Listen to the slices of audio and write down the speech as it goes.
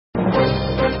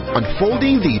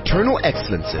Unfolding the eternal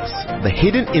excellences, the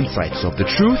hidden insights of the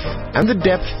truth, and the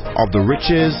depth of the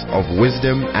riches of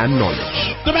wisdom and knowledge.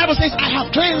 The Bible says, I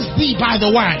have cleansed thee by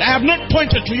the word. I have not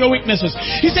pointed to your weaknesses.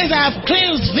 He says, I have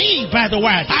cleansed thee by the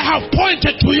word. I have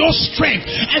pointed to your strength.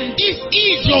 And this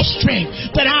is your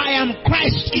strength, that I am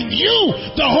Christ in you,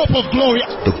 the hope of glory.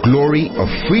 The glory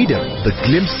of freedom, the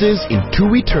glimpses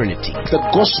into eternity. The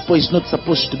gospel is not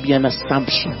supposed to be an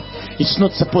assumption. It's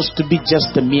not supposed to be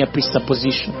just a mere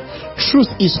presupposition. Truth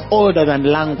is older than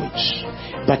language,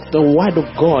 but the word of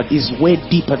God is way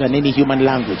deeper than any human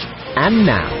language. And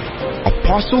now,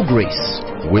 Apostle Grace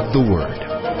with the Word.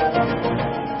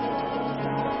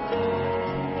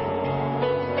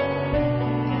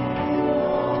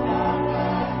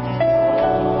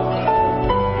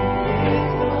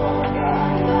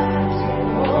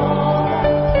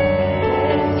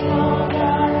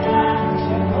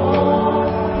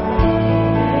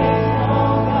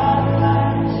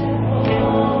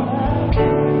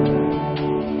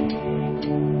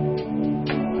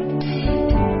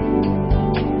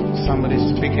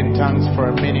 For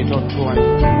a minute or two and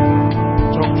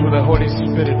talk to the Holy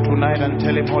Spirit tonight and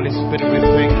tell him, Holy Spirit, we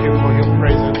thank you for your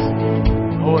presence.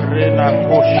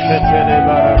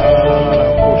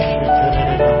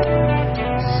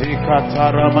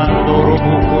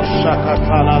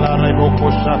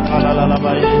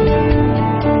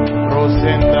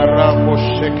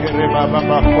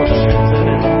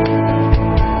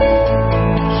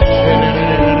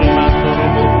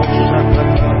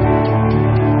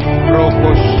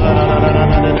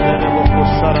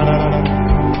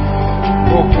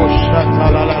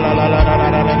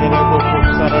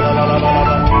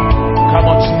 Come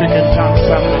on, speak in tongues,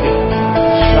 somebody.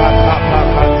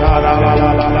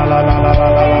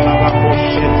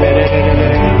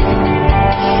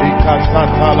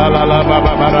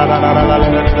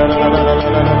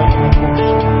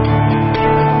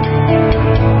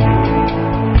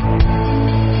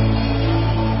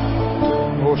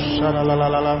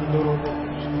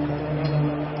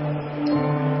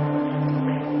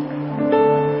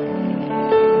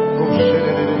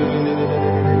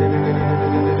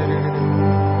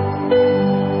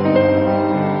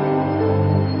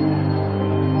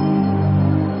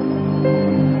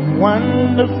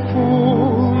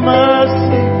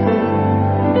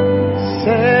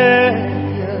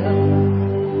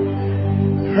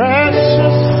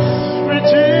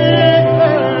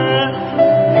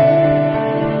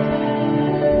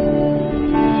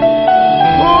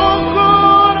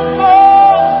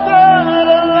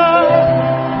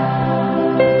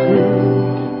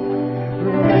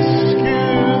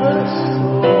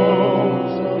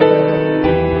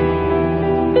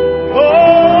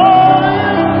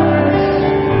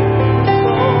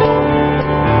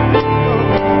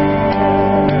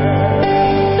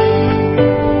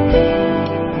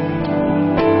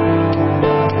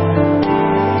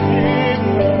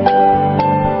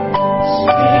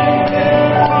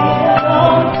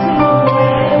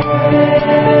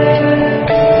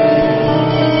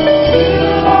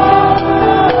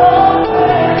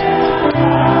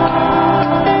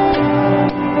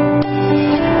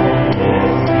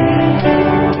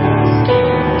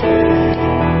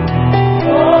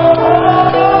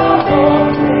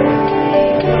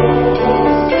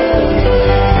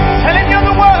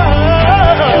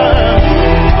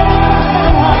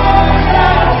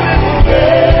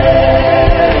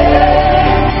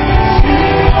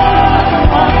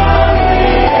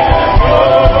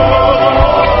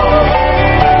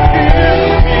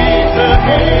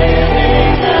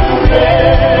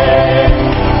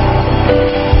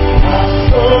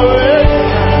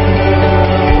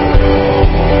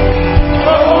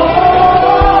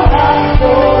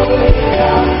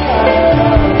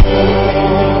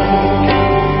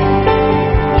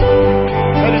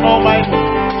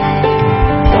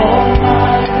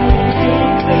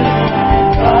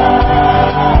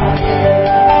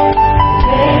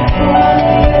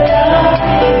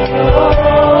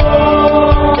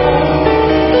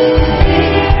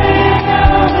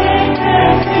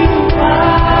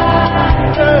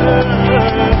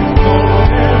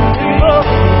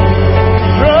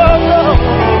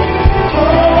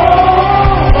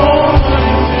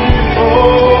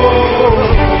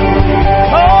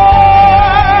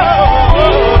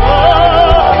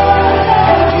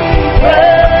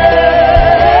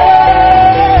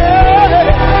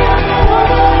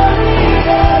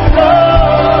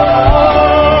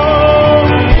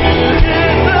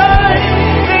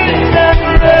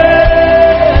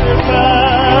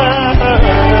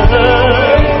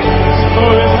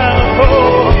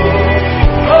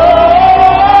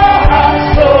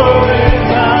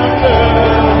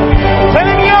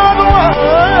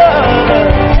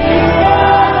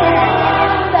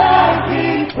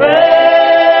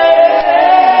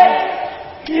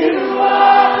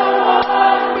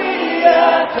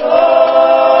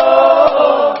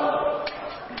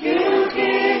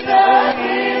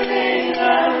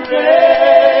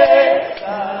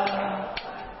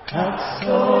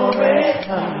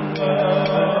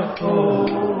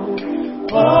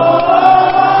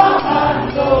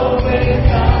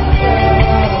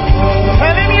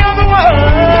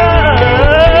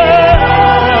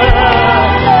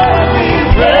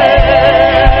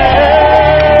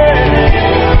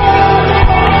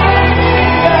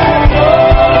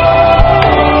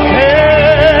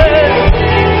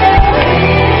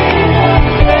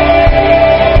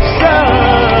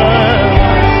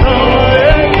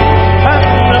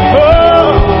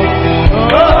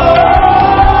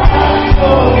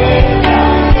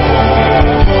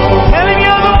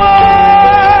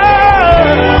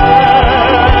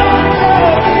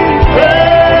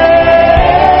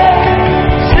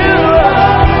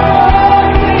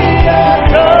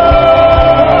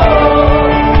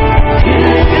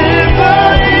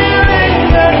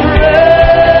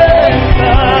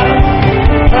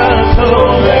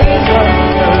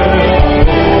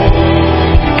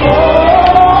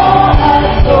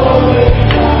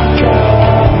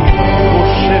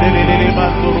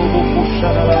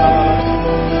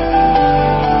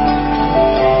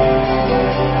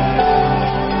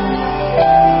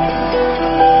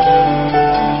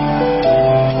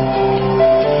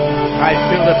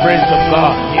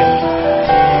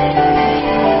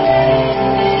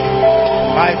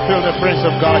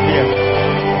 presence of God here.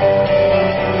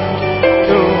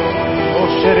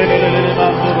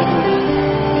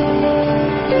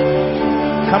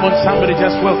 Come on, somebody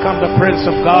just welcome the presence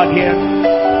of God here.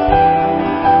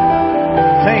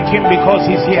 Thank Him because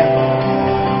He's here.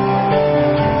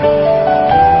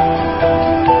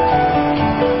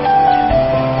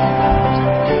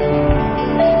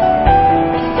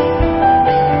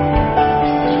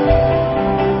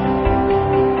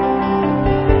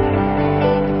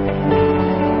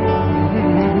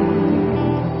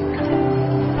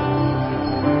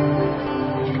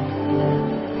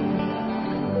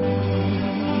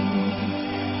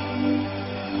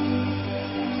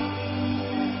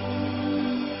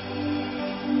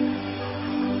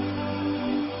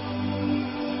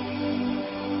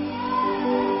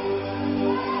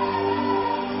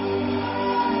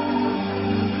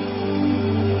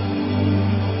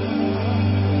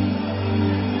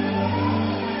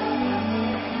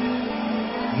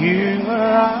 You are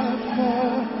Alpha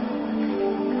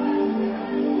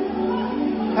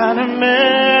and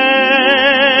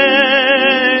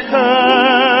Omega.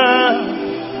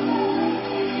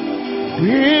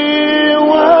 We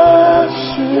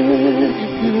worship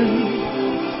you,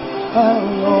 our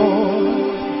Lord.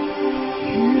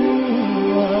 You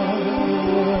are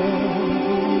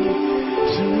worthy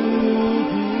to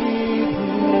be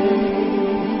praised.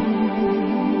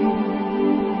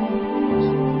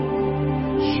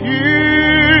 You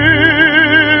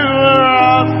are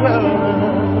Alpha,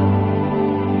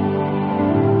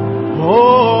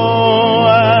 oh,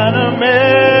 and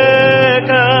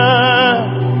Omega.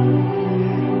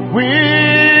 We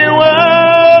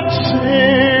worship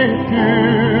you,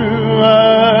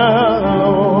 our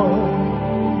Lord.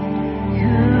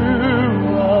 You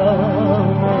are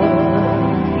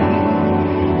worthy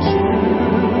to be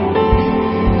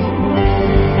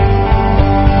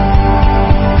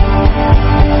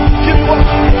praised.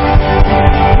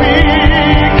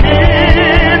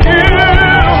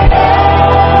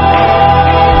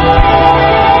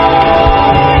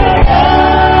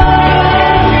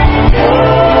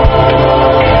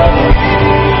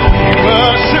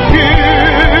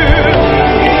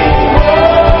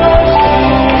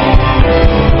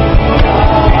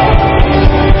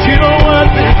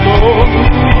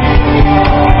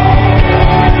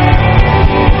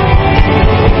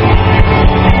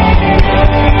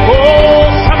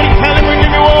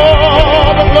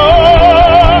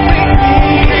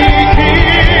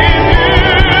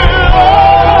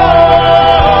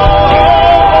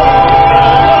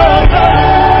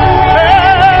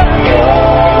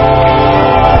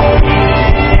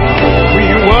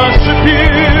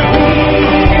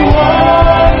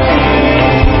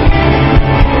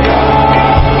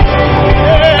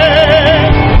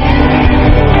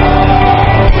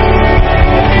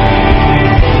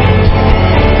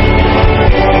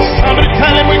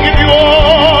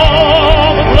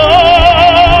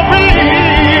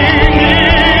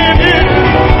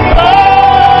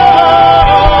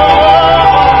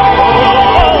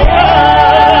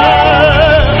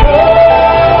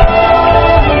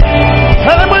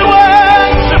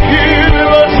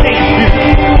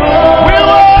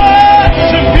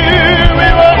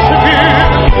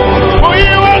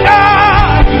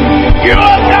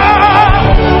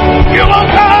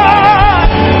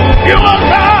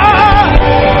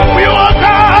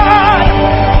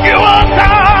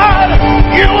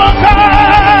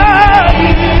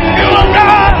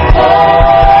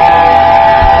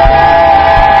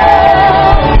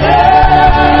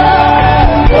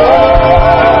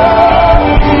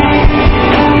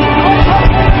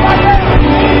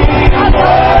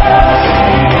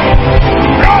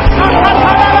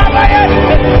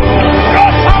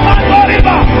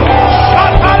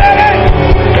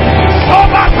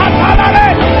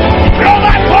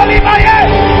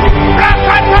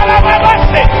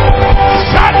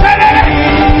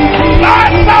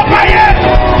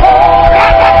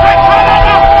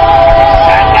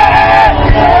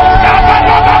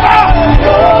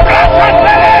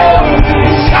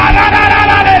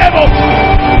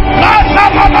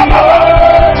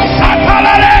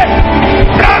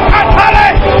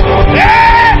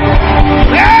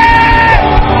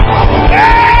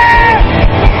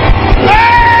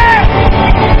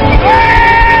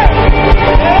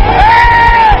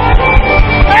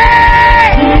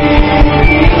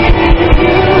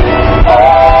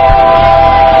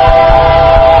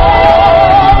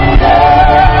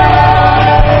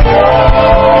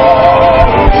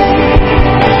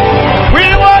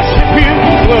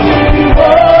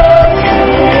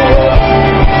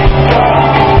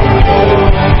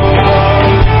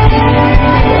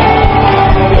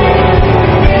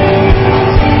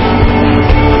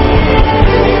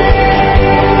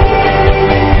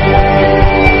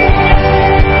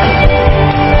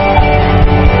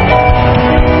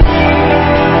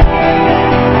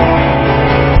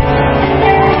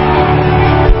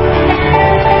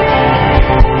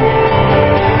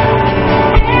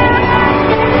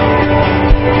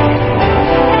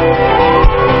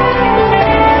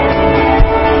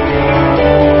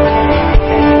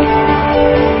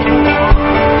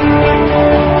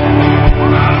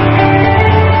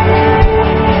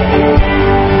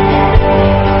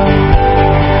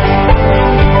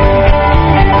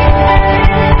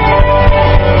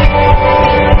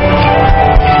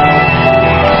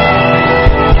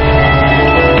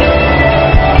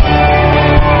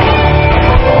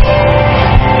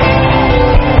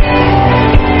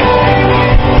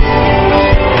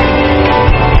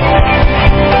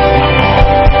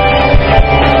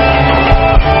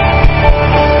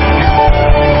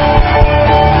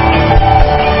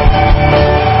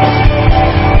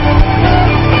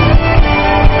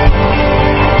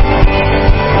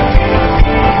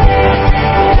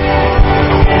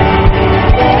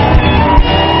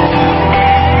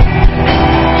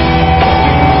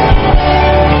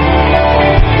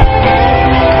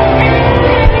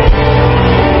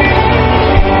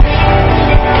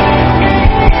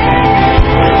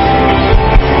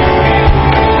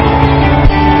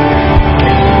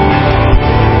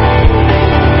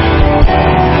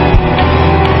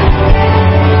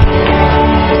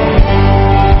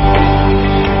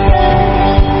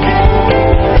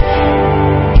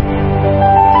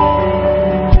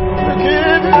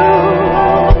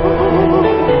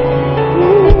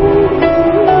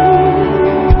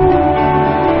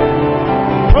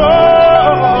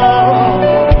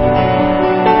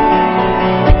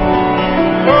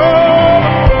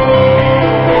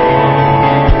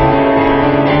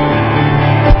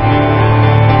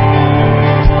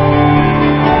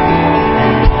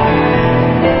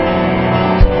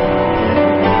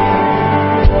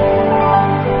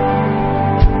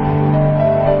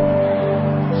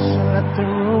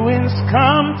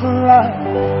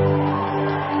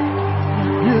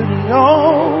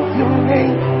 of your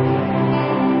name,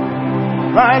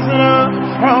 rising up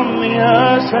from the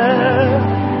ashes.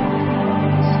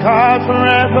 God,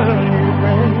 forever you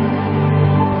reign,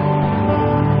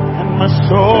 and my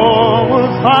soul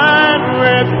will find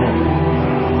refuge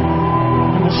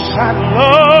in the shadow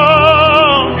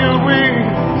of your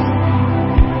wings.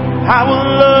 I will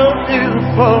love you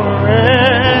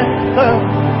forever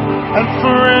and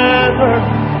forever.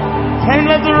 And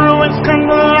let the ruins come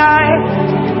to life.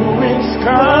 The ruins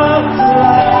come to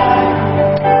life.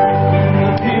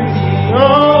 The beauty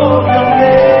of your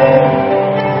name,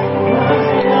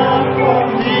 rising up from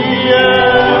the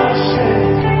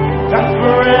ashes, that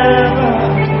forever.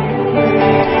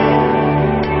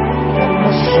 And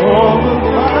my soul will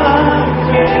find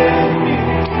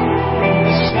refuge in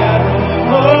the shadow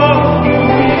of your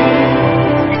wings.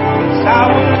 I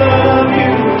will love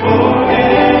you forever.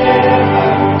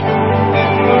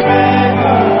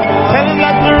 Tell him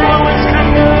that the ruins come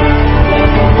to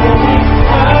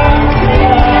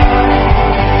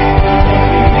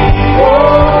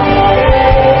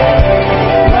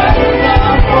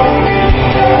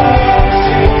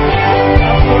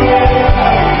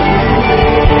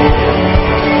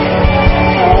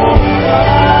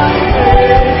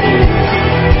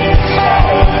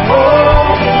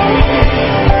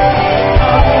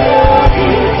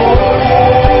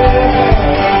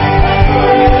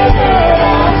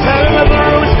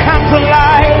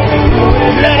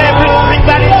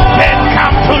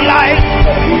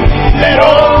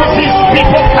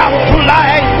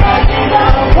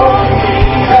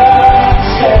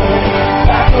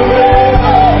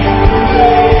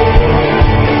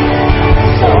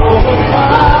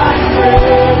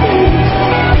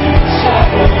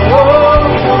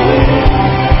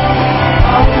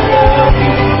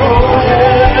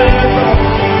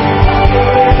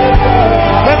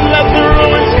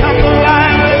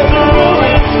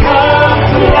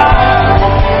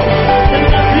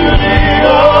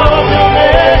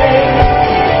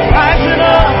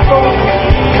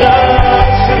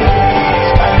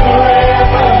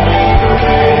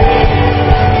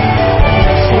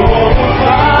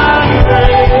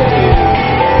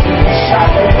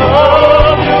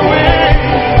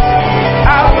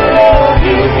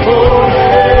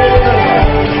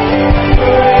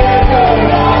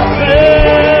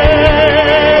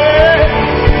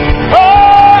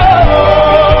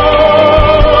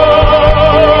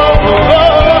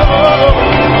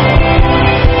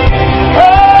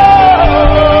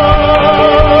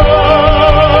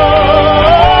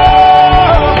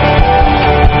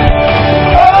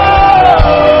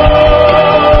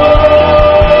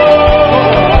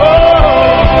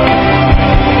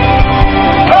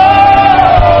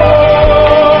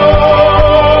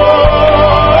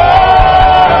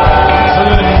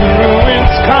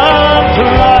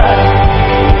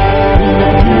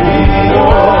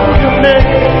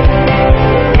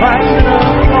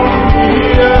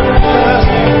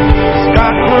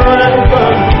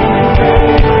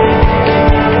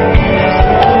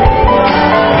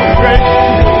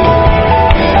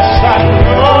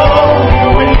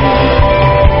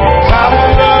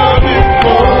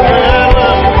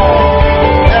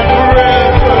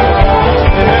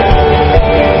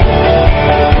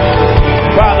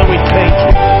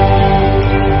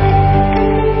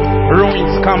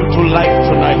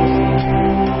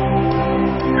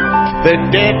the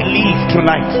dead leave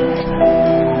tonight.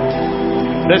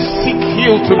 The sick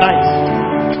healed tonight.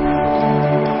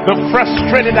 The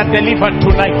frustrated are delivered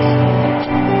tonight.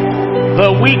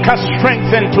 The weak are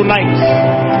strengthened tonight.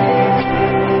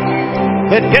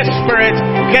 The desperate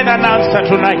get an answer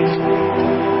tonight.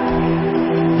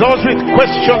 Those with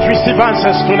questions receive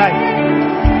answers tonight.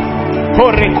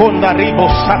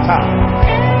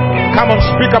 Come on,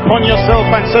 speak upon yourself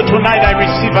and say, tonight I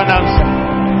receive an answer.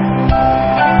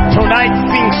 Tonight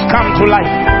things come to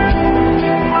life.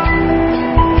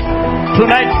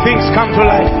 Tonight things come to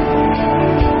life.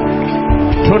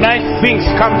 Tonight things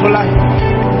come to life.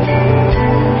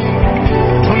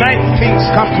 Tonight things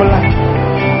come to life.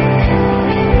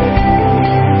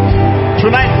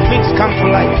 Tonight things come to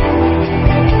life.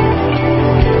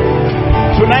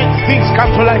 Tonight things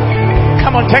come to life.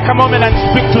 Come on, take a moment and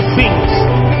speak to things.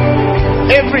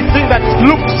 Everything that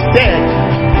looks dead,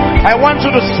 I want you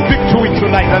to speak to it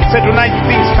tonight and say, tonight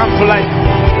things come to life.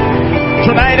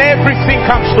 Tonight everything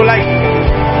comes to life.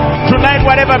 Tonight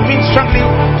whatever means struggling,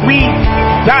 we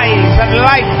dies and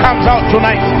life comes out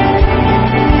tonight.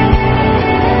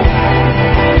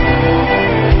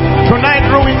 Tonight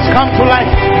ruins come to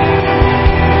life.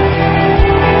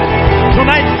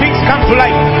 Tonight things come to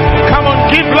life. Come on,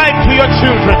 give life to your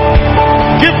children.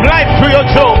 Give life to your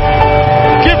job.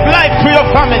 Give life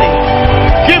family.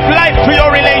 Give life to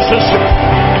your relationship.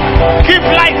 Give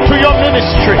life to your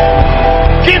ministry.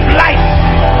 Give life.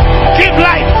 Give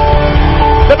life.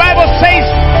 The Bible says,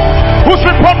 whose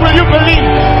report will you believe?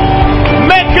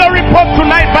 Make your report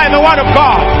tonight by the word of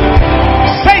God.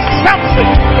 Say something.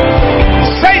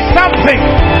 Say something.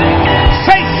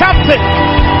 Say something.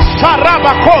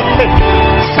 Sarabakote.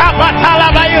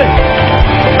 Sabatalabaye.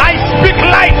 I speak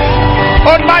life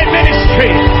on my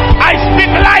ministry. I speak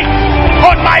life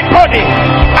on my body.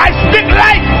 I speak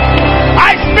life.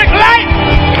 I speak life.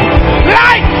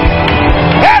 Life.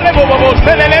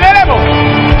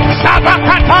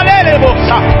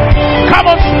 Come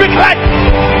on, speak life.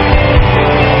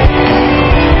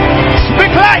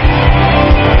 Speak life.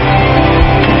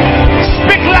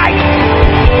 Speak life.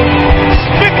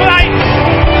 Speak life.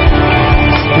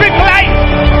 Speak life.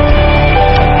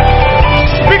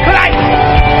 Speak life.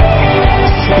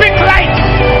 Speak life.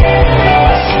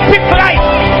 Speak life.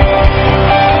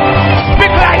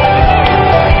 Speak life.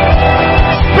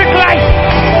 Speak life.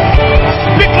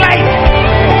 Speak life.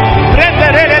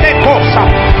 Renderele cosa.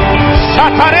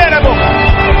 Satarebo.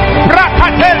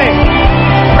 Brakatele.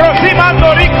 Prosimando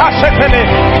rica setele.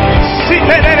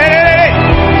 Sitelele.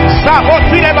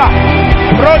 Sabotireba.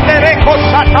 Rodereko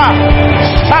sata.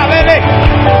 Savele.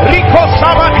 Rico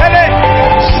sabatele.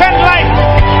 Send life.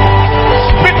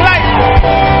 Speak life.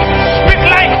 Speak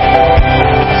life.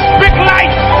 Speak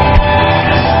life.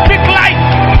 Speak life.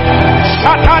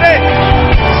 Satare.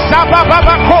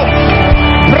 Sabababako.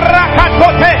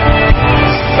 Brakatote.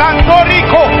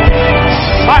 Sandorico.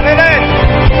 Sarere.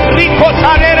 Rico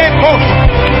sarereko.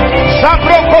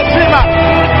 Sabroko sima.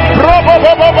 Robo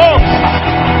bobo.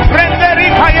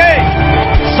 Renderikaye.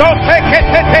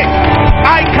 Soteketete.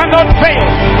 I cannot fail.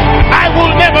 I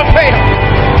will never fail.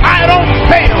 I don't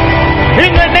fail.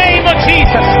 In the name of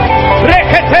Jesus.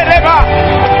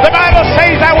 The Bible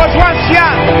says I was once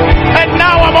young and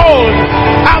now I'm old.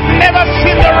 I've never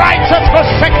seen the righteous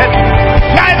forsaken,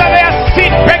 neither their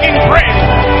seed begging bread.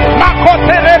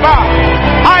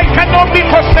 I cannot be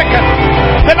forsaken.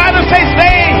 The Bible says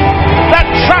they that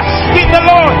trust in the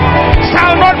Lord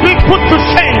shall not be put to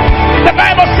shame. The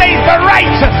Bible says the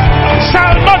righteous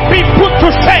shall not be put to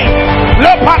shame.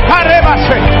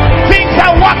 Things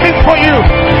are working for you.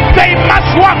 They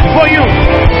must work for you.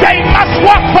 They must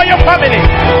work for your family.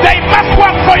 They must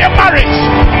work for your marriage.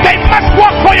 They must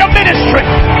work for your ministry.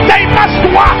 They must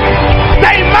work.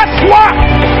 They must work.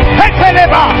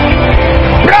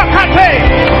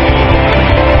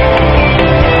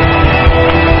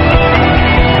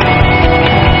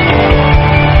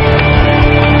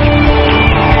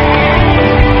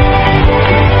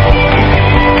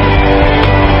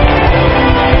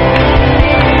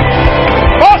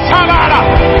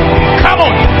 Come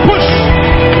on, push.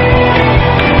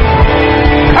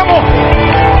 Come on.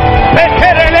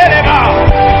 Pekereleba.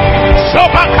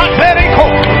 Sobakateriko.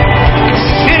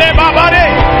 Sirebabare.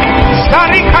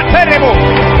 Sarikaterebo.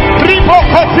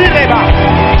 Ribokotireba.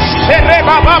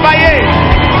 Serebababaye.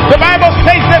 The Bible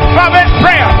says the fervent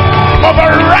prayer of a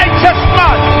righteous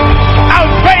man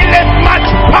availeth much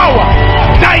power.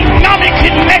 Dynamic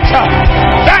in nature.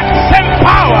 That same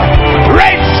power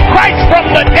raised Christ from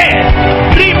the dead.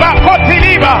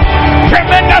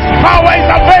 Tremendous power is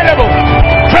available.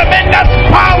 Tremendous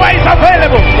power is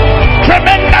available.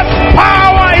 Tremendous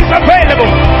power is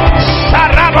available.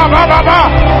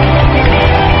 Sarabababa.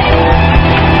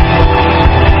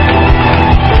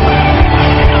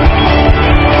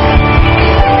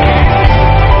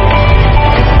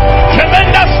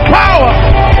 Tremendous power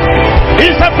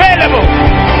is available.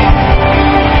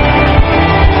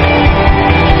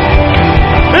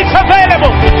 It's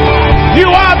available. You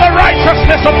are the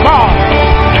righteousness of God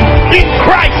in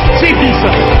Christ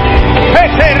Jesus.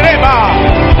 Petereba,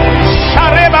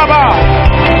 Sharebaba,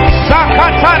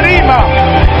 Zakatariba,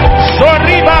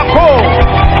 Soribako.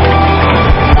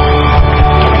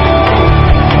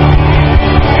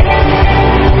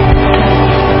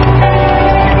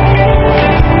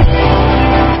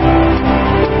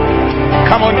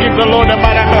 Come on, give the Lord a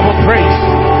marathon of praise.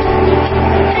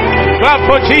 Clap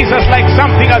for Jesus like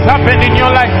something has happened in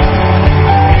your life.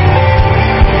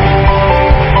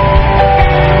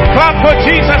 Clap for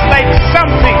Jesus like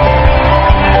something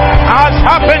has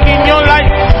happened in your life.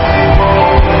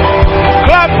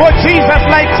 Clap for Jesus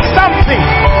like something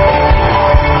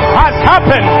has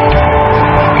happened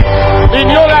in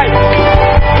your life.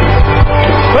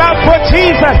 Clap for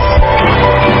Jesus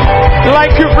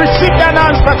like you've received an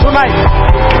answer tonight.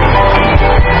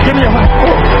 Give me a mic.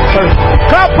 Oh, sorry.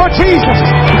 Clap for Jesus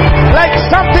like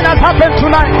something has happened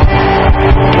tonight.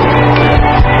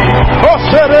 Oh,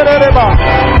 serereba.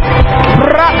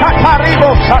 Rakataribo.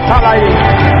 You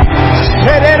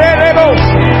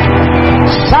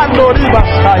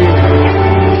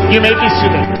may be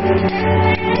seated.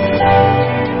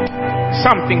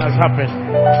 Something has happened.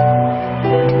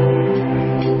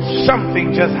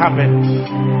 Something just happened.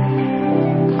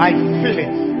 I feel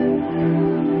it.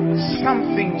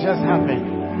 Something just happened.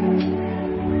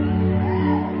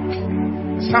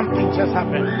 Something just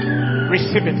happened.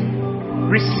 Receive it.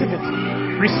 Receive it.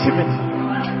 Receive it.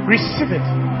 Receive it.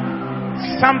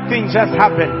 Something just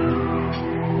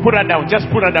happened. Put her down. Just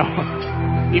put her down.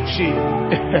 If she...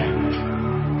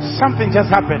 Something just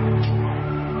happened.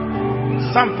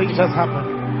 Something just happened.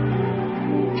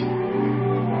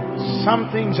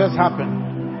 Something just happened.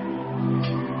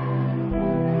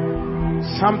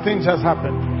 Something just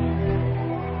happened.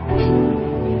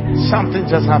 Something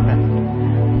just happened.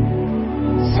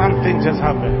 Something just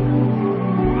happened.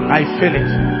 I feel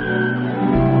it.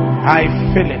 I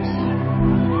feel it.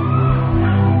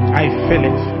 I feel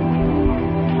it.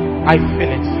 I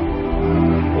feel it.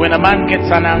 When a man gets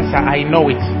an answer, I know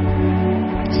it.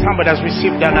 Somebody has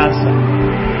received an answer.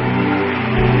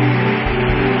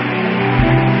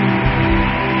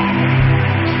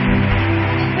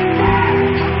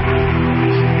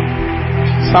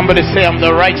 Somebody say, I'm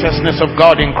the righteousness of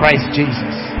God in Christ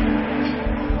Jesus.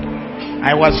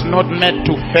 I was not meant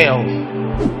to fail.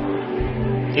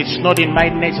 It's not in my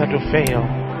nature to fail.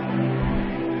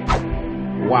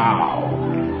 Wow.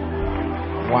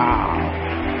 Wow.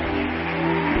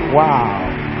 Wow.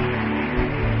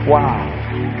 Wow.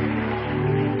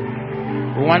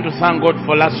 We want to thank God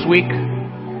for last week.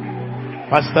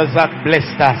 Pastor Zach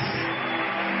blessed us.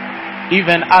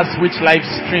 Even us which live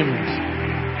streamed,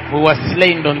 we were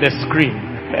slain on the screen.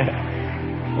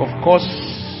 Of course,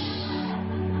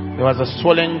 there was a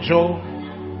swollen jaw.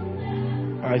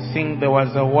 I think there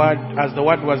was a word, as the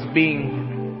word was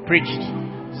being preached,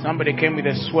 somebody came with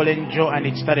a swollen jaw and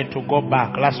it started to go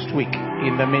back last week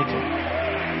in the meeting.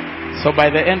 So by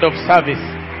the end of service,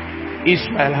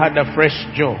 Ishmael had a fresh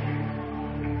jaw.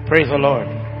 Praise the Lord.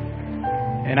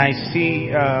 And I see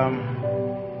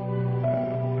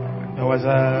there was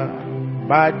a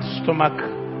bad stomach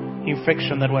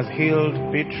infection that was healed.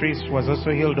 Beatrice was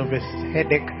also healed of a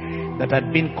headache that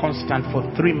had been constant for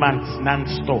 3 months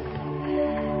non-stop.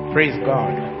 Praise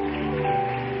God.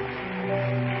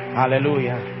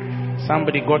 Hallelujah.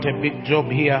 Somebody got a big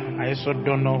job here. I also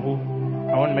don't know who.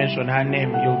 I won't mention her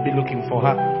name. You'll be looking for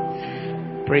her.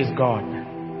 Praise God.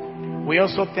 We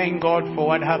also thank God for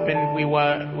what happened. We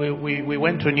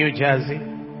went to New Jersey.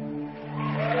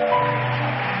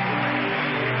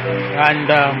 And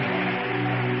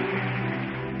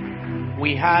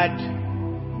we had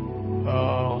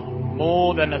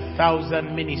more than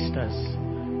 1,000 ministers,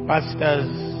 pastors,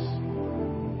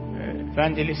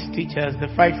 evangelists, teachers, the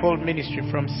fivefold ministry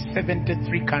from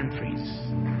 73 countries.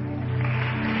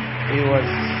 It was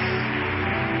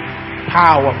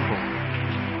powerful.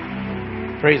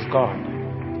 Praise God.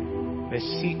 The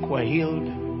sick were healed.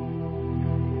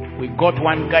 We got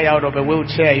one guy out of a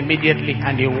wheelchair immediately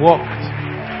and he walked.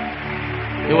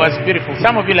 It was beautiful.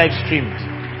 Some of you live streamed.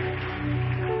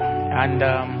 And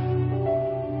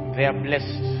they are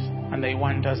blessed and they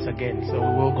want us again. So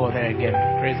we will go there again.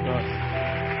 Praise God.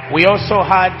 We also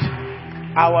had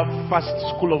our first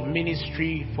school of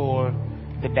ministry for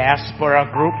the diaspora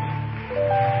group.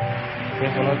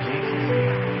 Praise the Lord Jesus.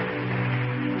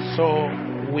 So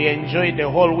we enjoyed the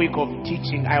whole week of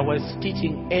teaching. I was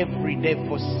teaching every day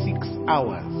for 6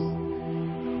 hours.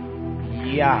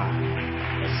 Yeah.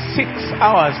 6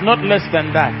 hours, not less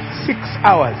than that. 6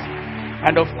 hours.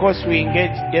 And of course we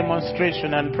engaged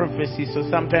demonstration and prophecy. So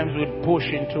sometimes we'd push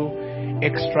into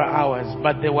extra hours.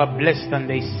 But they were blessed and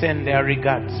they send their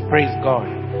regards. Praise God.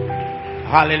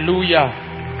 Hallelujah.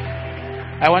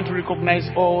 I want to recognize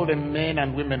all the men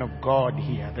and women of God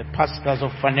here. The pastors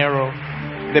of Phaneroo,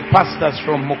 the pastors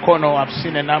from Mukono. I've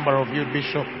seen a number of you,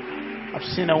 Bishop. I've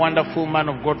seen a wonderful man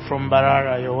of God from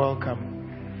Barara. You're welcome.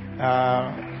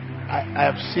 I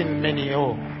have seen many.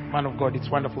 Oh, man of God, it's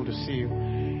wonderful to see you.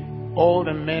 All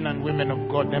the men and women of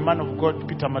God. The man of God,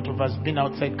 Peter Matov, has been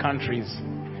outside countries.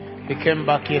 He came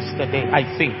back yesterday, I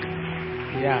think.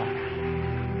 Yeah.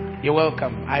 You're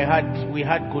welcome. We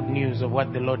had good news of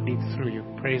what the Lord did through you.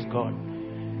 Praise God.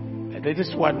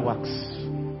 This word works.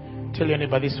 Tell your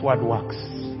neighbor, this word works.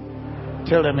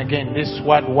 Tell them again, this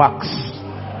word works.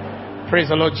 Praise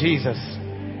the Lord Jesus.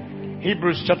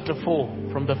 Hebrews chapter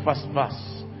 4 from the first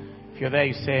verse. If you're there,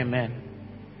 you say amen.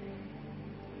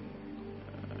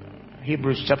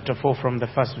 Hebrews chapter 4 from the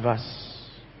first verse.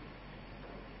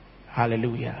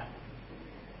 Hallelujah.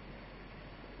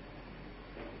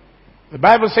 The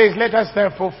Bible says, let us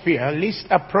therefore fear, lest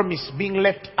a promise being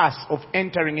left us of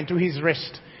entering into his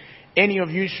rest, any of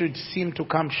you should seem to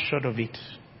come short of it.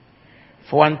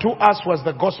 For unto us was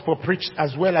the gospel preached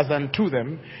as well as unto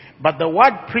them, but the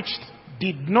word preached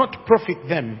did not profit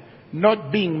them,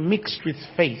 not being mixed with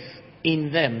faith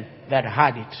in them that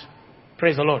had it.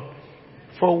 Praise the Lord.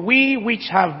 For we which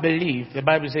have believed, the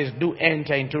Bible says, do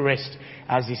enter into rest.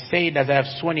 As he said, as I have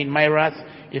sworn in my wrath,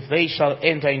 if they shall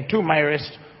enter into my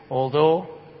rest, although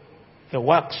the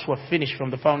works were finished from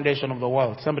the foundation of the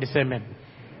world. Somebody say amen.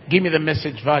 Give me the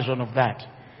Message version of that.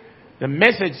 The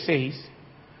Message says,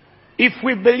 if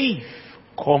we believe,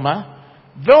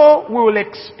 though we will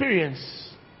experience,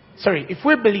 if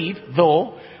we believe,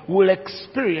 though we will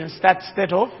experience that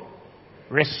state of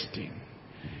resting.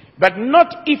 But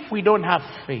not if we don't have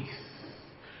faith.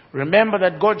 Remember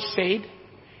that God said,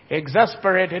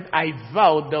 exasperated, I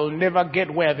vowed they'll never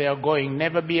get where they are going,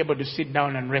 never be able to sit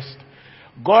down and rest.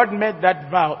 God made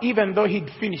that vow even though he'd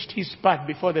finished his part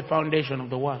before the foundation of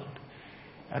the world.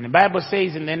 And the Bible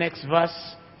says in the next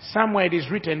verse, somewhere it is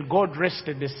written, God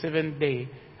rested the seventh day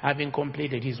having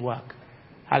completed his work.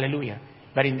 Hallelujah.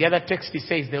 But in the other text it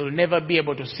says they will never be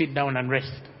able to sit down and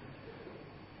rest.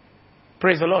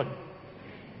 Praise the Lord.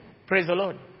 Praise the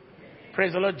Lord.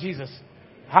 Praise the Lord Jesus.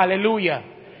 Hallelujah.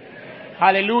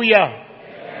 Hallelujah.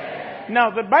 Now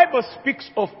the Bible speaks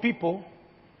of people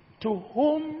to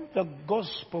whom the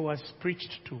gospel was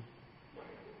preached to.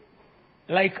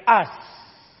 Like us.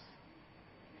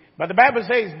 But the Bible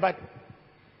says, but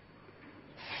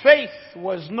faith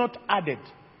was not added.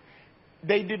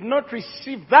 They did not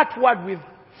receive that word with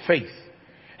faith.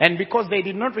 And because they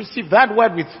did not receive that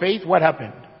word with faith, what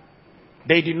happened?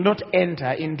 They did not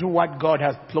enter into what God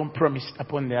has promised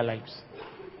upon their lives.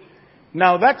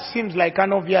 Now that seems like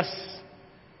an obvious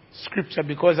scripture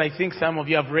because I think some of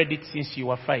you have read it since you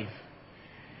were 5.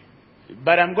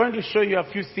 But I'm going to show you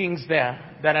a few things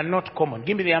there that are not common.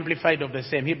 Give me the Amplified of the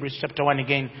same. Hebrews chapter 1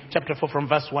 again, chapter 4 from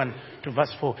verse 1 to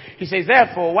verse 4. He says,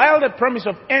 therefore, while the promise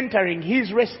of entering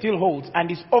his rest still holds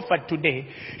and is offered today,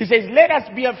 he says, let us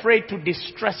be afraid to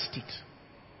distrust it.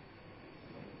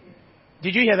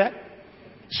 Did you hear that?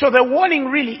 So the warning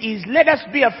really is, let us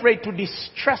be afraid to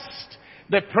distrust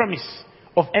the promise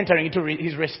of entering into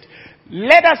his rest.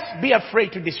 Let us be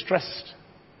afraid to distrust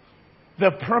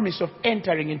the promise of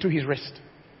entering into his rest.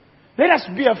 Let us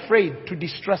be afraid to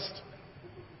distrust.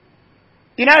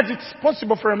 In other words, it's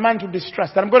possible for a man to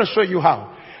distrust. And I'm going to show you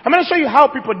how. I'm going to show you how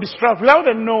people distrust without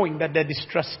them knowing that they're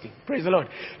distrusting. Praise the Lord.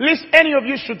 Lest any of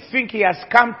you should think he has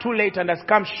come too late and has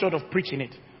come short of reaching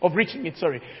it.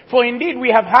 For indeed we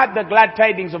have heard the glad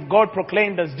tidings of God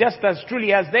proclaimed as just as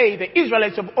truly as they, the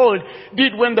Israelites of old,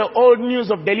 did when the old news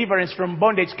of deliverance from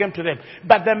bondage came to them.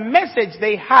 But the message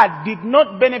they had did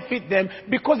not benefit them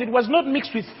because it was not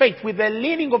mixed with faith, with the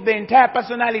leaning of the entire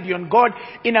personality on God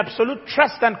in absolute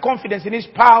trust and confidence in his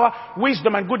power,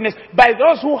 wisdom and goodness by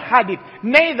those who had it.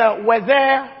 Neither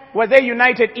were they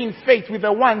united in faith with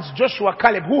the ones, Joshua,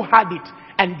 Caleb, who had it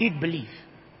and did believe.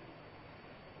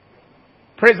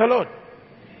 Praise the Lord.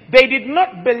 They did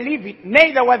not believe it,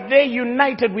 neither were they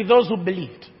united with those who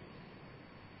believed.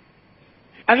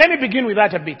 And let me begin with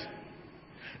that a bit.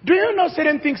 Do you know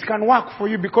certain things can work for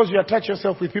you because you attach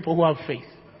yourself with people who have faith?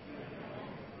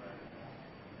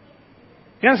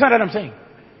 You understand what I'm saying?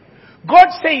 God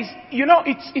says, you know,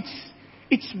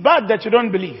 it's bad that you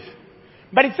don't believe.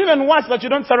 But it's even worse that you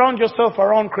don't surround yourself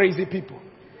around crazy people.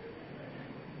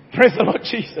 Praise the Lord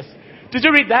Jesus. Did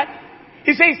you read that?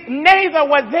 He says, neither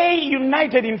were they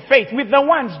united in faith with the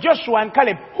ones, Joshua and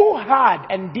Caleb, who had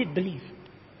and did believe.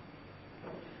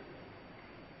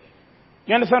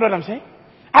 You understand what I'm saying?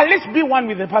 At least be one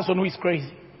with the person who is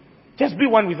crazy. Just be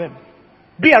one with them.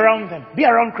 Be around them. Be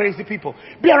around crazy people.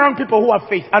 Be around people who have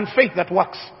faith, and faith that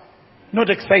works. Not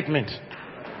excitement.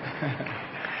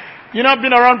 You know, I've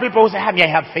been around people who say, I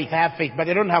have faith, but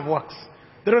they don't have works.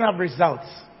 They don't have results.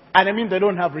 And I mean they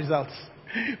don't have results.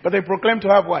 But they proclaim to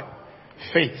have what?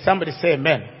 Faith. Somebody say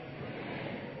amen.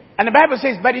 And the Bible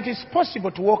says, but it is possible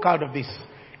to walk out of this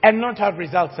and not have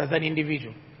results as an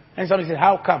individual. And somebody says,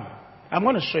 how come? I'm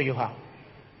going to show you how.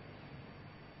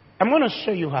 I'm going to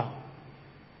show you how.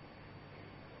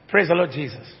 Praise the Lord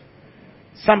Jesus.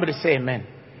 Somebody say amen.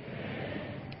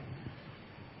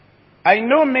 I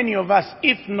know many of us,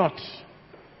 if not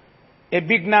a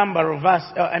big number of us,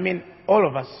 all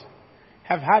of us,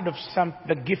 have heard of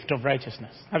the gift of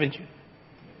righteousness, haven't you?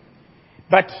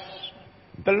 But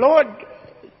the Lord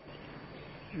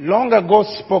long ago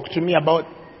spoke to me about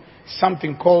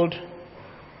something called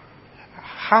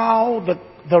how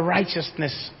the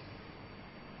righteousness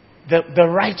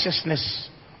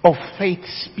of faith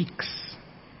speaks.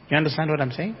 You understand what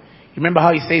I'm saying? You remember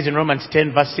how he says in Romans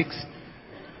 10 verse 6?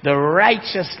 The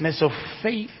righteousness of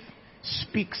faith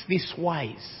speaks this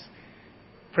wise.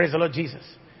 Praise the Lord Jesus.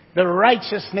 The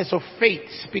righteousness of faith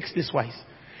speaks this wise.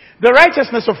 The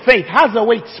righteousness of faith has a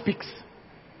way it speaks.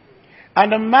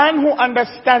 And a man who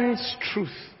understands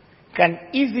truth can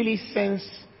easily sense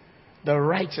the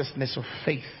righteousness of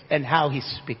faith and how he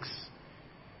speaks.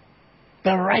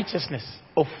 The righteousness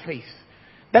of faith.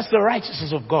 That's the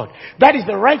righteousness of God. That is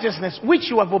the righteousness which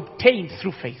you have obtained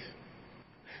through faith.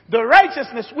 The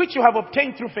righteousness which you have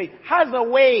obtained through faith has a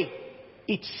way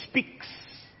it speaks.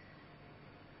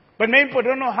 But many people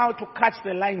don't know how to catch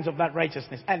the lines of that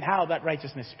righteousness and how that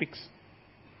righteousness speaks.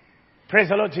 Praise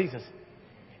the Lord Jesus.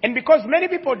 And because many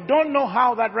people don't know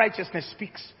how that righteousness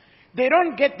speaks, they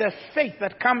don't get the faith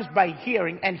that comes by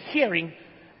hearing, and hearing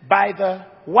by the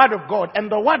Word of God,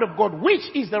 and the Word of God, which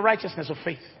is the righteousness of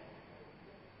faith.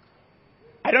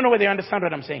 I don't know whether you understand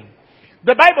what I'm saying.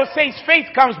 The Bible says faith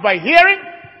comes by hearing,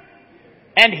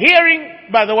 and hearing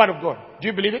by the Word of God. Do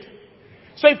you believe it?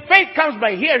 So if faith comes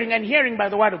by hearing, and hearing by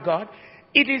the Word of God,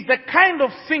 it is the kind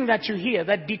of thing that you hear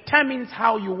that determines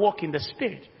how you walk in the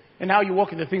Spirit and how you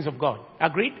walk in the things of God.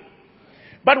 Agreed?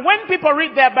 But when people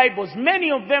read their Bibles,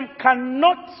 many of them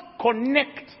cannot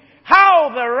connect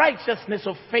how the righteousness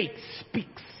of faith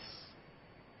speaks.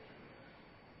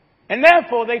 And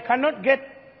therefore, they cannot get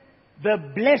the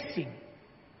blessing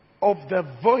of the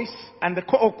voice and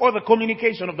or the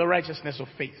communication of the righteousness of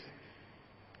faith.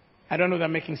 I don't know if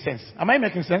I'm making sense. Am I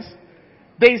making sense?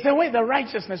 There is a way the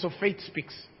righteousness of faith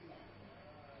speaks.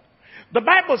 The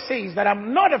Bible says that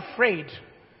I'm not afraid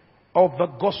of the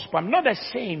gospel. I'm not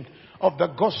ashamed of the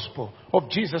gospel of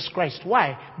Jesus Christ.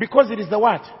 Why? Because it is the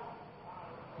what?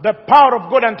 The power of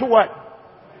God unto what?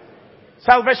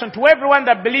 Salvation to everyone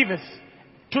that believeth.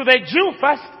 To the Jew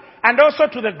first, and also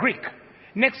to the Greek.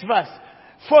 Next verse.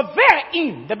 For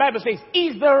therein, the Bible says,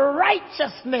 is the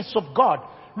righteousness of God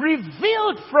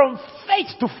revealed from faith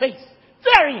to faith.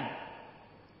 Therein.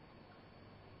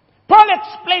 Paul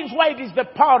explains why it is the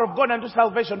power of God unto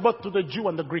salvation both to the Jew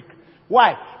and the Greek.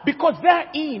 Why? Because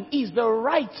therein is the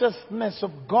righteousness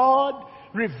of God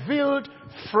revealed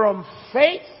from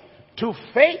faith to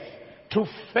faith to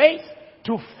faith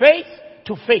to faith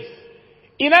to faith.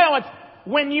 In other words,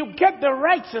 when you get the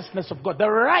righteousness of God, the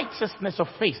righteousness of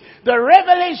faith, the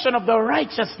revelation of the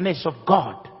righteousness of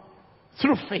God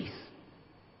through faith,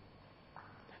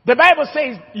 the Bible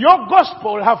says your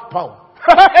gospel will have power.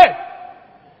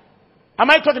 Am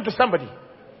I talking to somebody?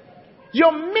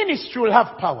 Your ministry will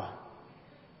have power.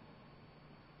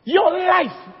 Your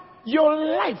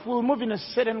life will move in a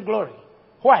certain glory.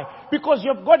 Why? Because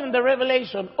you've gotten the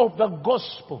revelation of the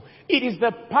gospel. It is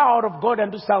the power of God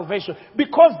unto salvation.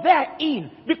 Because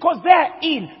therein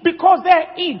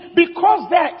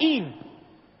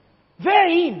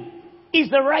is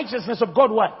the righteousness of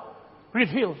God what?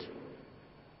 Revealed.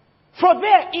 For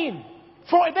therein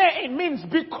means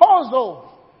because of.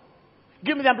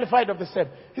 Give me the amplified of the same.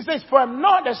 He says, for I'm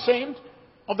not ashamed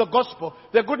of the gospel,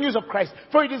 the good news of Christ.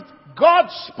 For it is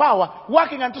God's power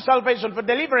working unto salvation for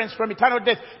deliverance from eternal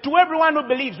death to everyone who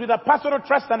believes with a personal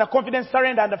trust and a confident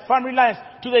surrender and a firm reliance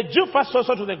to the Jew first,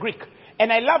 also to the Greek.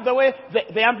 And I love the way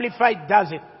the Amplified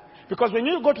does it. Because when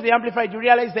you go to the Amplified, you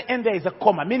realize the end there is a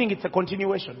comma, meaning it's a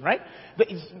continuation, right?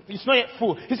 It's not yet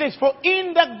full. He says, for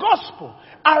in the gospel,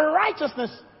 a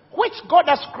righteousness which God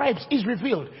ascribes is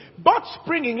revealed, both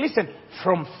springing, listen,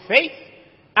 from faith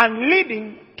and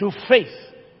leading to faith.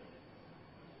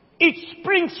 It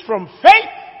springs from faith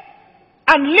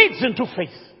and leads into faith.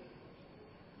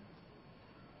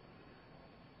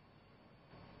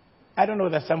 I don't know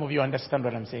that some of you understand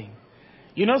what I'm saying.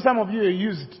 You know, some of you are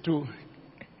used to...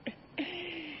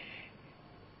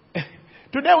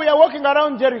 Today we are walking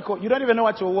around Jericho. You don't even know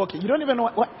what you're walking. You don't even know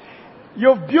what...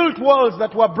 You've built walls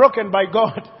that were broken by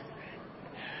God.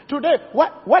 Today,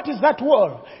 what is that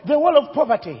wall? The wall of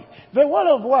poverty. The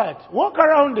wall of what? Walk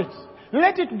around it.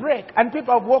 Let it break. And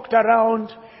people have walked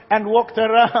around and walked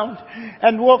around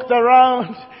and walked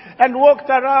around and walked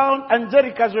around, and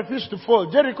Jericho has refused to fall.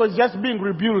 Jericho is just being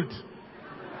rebuilt.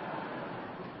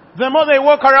 The more they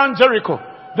walk around Jericho,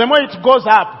 the more it goes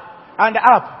up and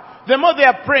up. The more they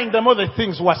are praying, the more the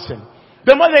things worsen.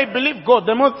 The more they believe God,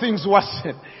 the more things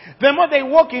worsen. The more they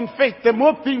walk in faith, the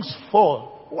more things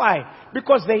fall. Why?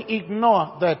 Because they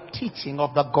ignore the teaching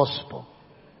of the gospel.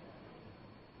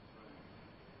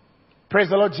 Praise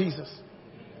the Lord Jesus.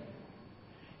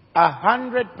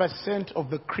 100% of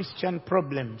the Christian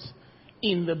problems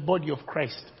in the body of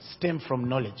Christ stem from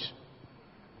knowledge.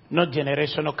 Not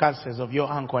generational curses of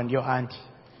your uncle and your auntie.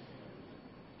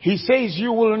 He says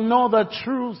you will know the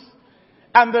truth,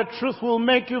 And the truth will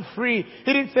make you free.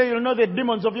 He didn't say you'll know the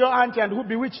demons of your auntie and who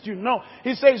bewitched you. No.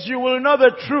 He says you will know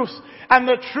the truth. And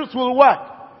the truth will what?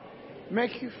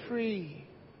 Make you free.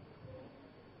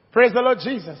 Praise the Lord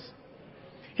Jesus.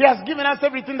 He has given us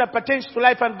everything that pertains to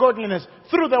life and godliness.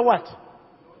 Through the what?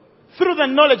 Through the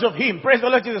knowledge of Him. Praise the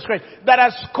Lord Jesus Christ. That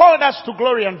has called us to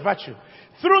glory and virtue.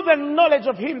 Through the knowledge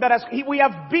of Him we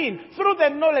have been. Through the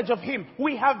knowledge of Him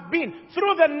we have been.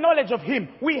 Through the knowledge of Him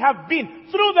we have been.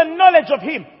 Through the knowledge of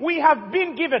Him we have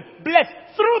been given. Blessed.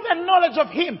 Through the knowledge of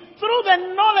Him. Through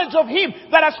the knowledge of Him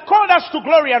that has called us to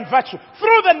glory and virtue.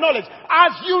 Through the knowledge.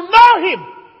 As you know Him,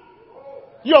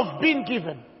 you have been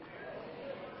given.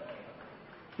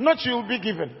 Not you will be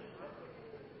given.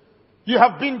 You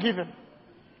have been given.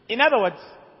 In other words,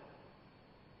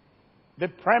 the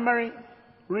primary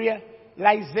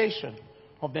realization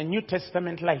of the New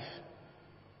Testament life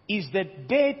is the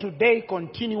day-to-day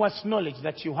continuous knowledge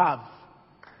that you have,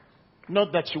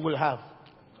 not that you will have.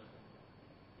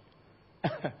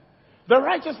 The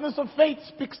righteousness of faith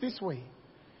speaks this way.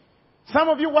 Some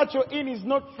of you, what you're in is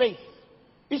not faith.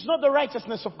 It's not the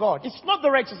righteousness of God. It's not the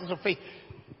righteousness of faith.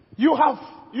 You have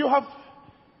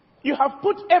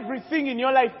put everything in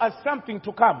your life as something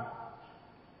to come.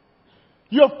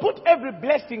 You have put every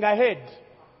blessing ahead.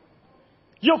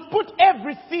 You've put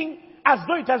everything as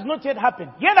though it has not yet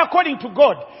happened. Yet according to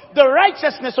God, the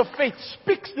righteousness of faith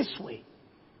speaks this way.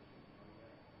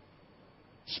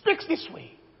 Speaks this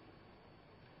way.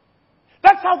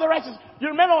 That's how the righteous... You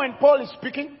remember when Paul is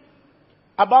speaking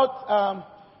about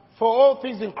for all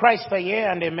things in Christ are yea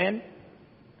and amen.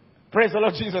 Praise the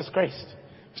Lord Jesus Christ.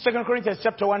 2 Corinthians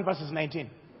chapter 1 verses 19.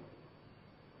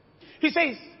 He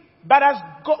says, but as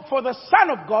God, for the Son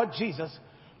of God, Jesus,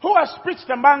 who was preached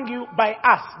among you by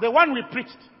us, the one we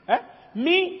preached,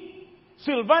 me,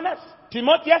 Silvanus,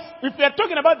 Timotheus, if we are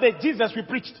talking about the Jesus we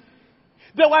preached,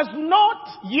 there was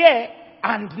not yea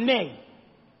and nay.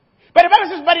 But the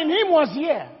Bible says, but in him was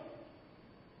yea.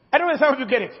 I don't know if some of you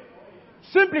get it.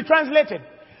 Simply translated,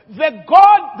 the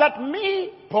God that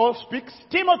me, Paul speaks,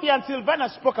 Timothy and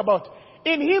Silvanus spoke about,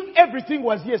 in him everything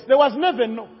was yes. There was never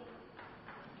no.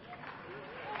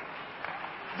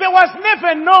 There was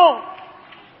never no.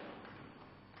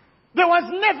 There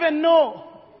was never no.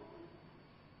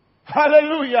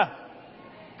 Hallelujah.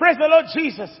 Praise the Lord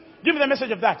Jesus. Give me the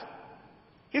message of that.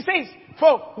 He says,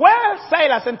 for while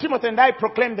Silas and Timothy and I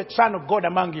proclaimed the Son of God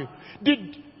among you,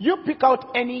 did you pick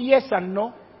out any yes and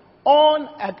no? On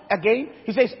again?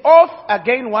 He says, off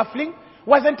again, waffling.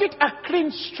 Wasn't it a clean,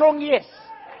 strong yes?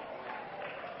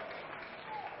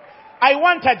 I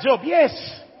want a job. Yes.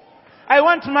 I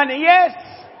want money. Yes.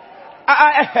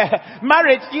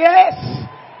 Marriage. Yes.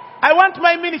 I want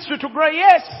my ministry to grow.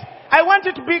 Yes. I want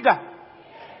it bigger.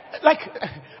 Like,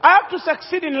 I have to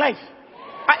succeed in life.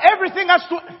 Everything has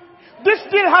to, this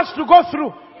deal has to go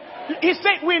through. He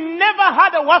said, we never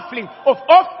had a waffling of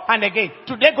off and again.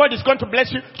 Today God is going to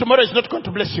bless you. Tomorrow is not going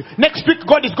to bless you. Next week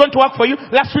God is going to work for you.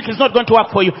 Last week is not going to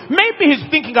work for you. Maybe he's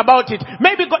thinking about it.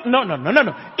 Maybe God, no.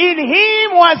 In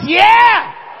him was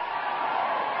yeah.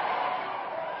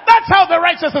 That's how the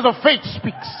righteousness of faith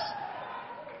speaks.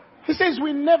 He says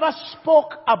we never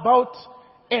spoke about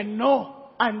a no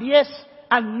and yes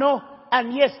and no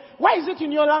and yes. Why is it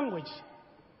in your language?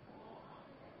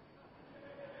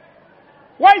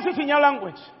 Why is it in your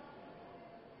language?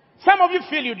 Some of you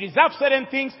feel you deserve certain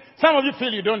things. Some of you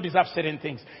feel you don't deserve certain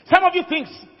things. Some of you think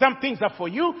some things are for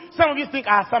you. Some of you think,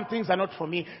 some things are not for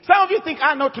me. Some of you think,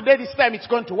 no, today, this time it's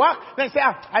going to work. Then say,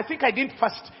 I think I didn't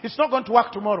fast. It's not going to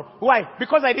work tomorrow. Why?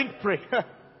 Because I didn't pray.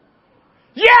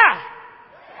 Yeah!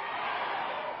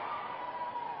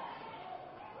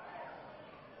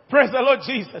 Praise the Lord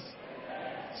Jesus.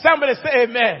 Somebody say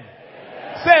amen.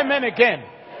 Say amen again.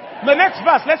 The next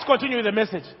verse, let's continue with the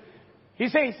message. He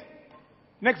says,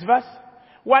 next verse,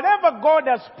 whatever God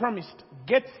has promised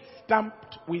gets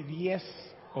stamped with yes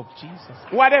of Jesus.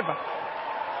 Whatever.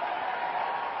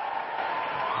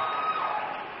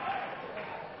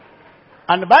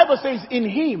 And the Bible says, in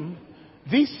him,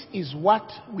 this is what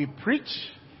we preach,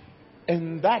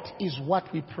 and that is what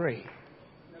we pray.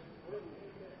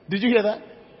 Did you hear that?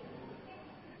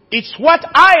 It's what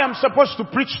I am supposed to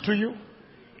preach to you.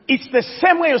 It's the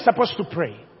same way you're supposed to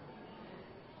pray.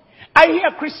 I hear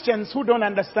Christians who don't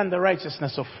understand the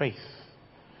righteousness of faith.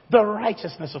 The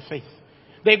righteousness of faith.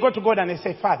 They go to God and they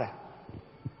say, Father,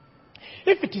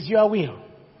 if it is your will,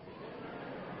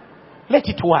 let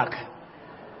it work.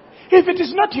 If it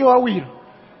is not your will,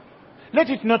 let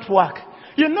it not work.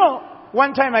 You know,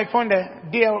 one time I found a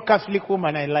dear Catholic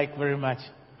woman I like very much.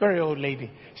 Very old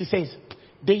lady. She says,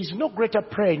 there is no greater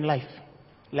prayer in life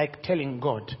like telling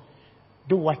God,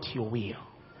 do what you will.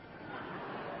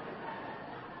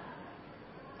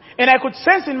 And I could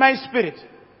sense in my spirit,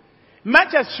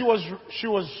 much as she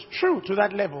was true to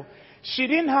that level, she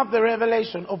didn't have the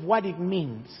revelation of what it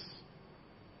means.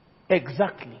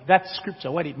 Exactly. That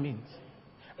scripture, what it means.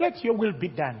 Let your will be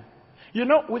done. You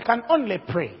know, we can only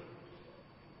pray.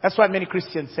 That's what many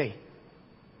Christians say.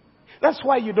 That's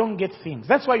why you don't get things.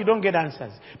 That's why you don't get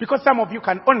answers. Because some of you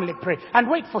can only pray and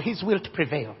wait for His will to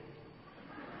prevail.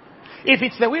 If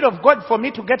it's the will of God for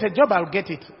me to get a job, I'll get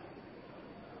it.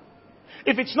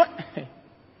 If it's not...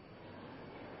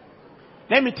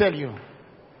 Let me tell you.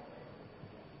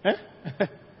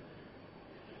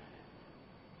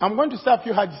 I'm going to say a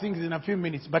few hard things in a few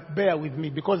minutes, but bear with me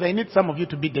because I need some of you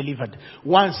to be delivered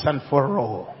once and for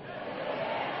all.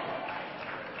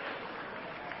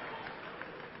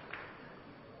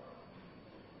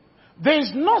 There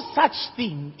is no such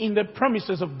thing in the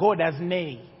promises of God as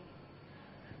nay.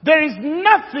 There is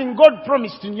nothing God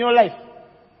promised in your life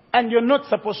and you're not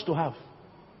supposed to have.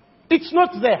 It's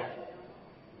not there.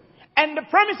 And the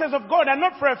promises of God are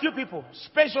not for a few people,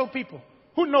 special people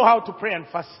who know how to pray and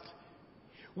fast.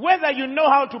 Whether you know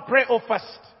how to pray or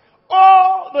fast,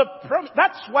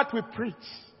 that's what we preach.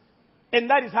 And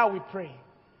that is how we pray.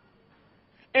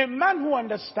 A man who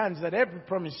understands that every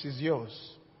promise is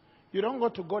yours, you don't go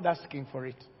to God asking for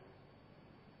it.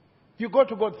 You go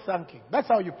to God thanking. That's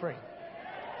how you pray.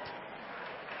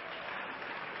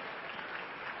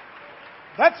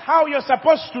 That's how you're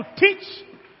supposed to teach.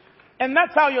 And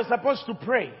that's how you're supposed to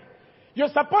pray. You're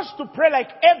supposed to pray like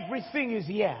everything is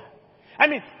here. I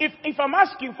mean, if I'm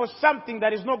asking for something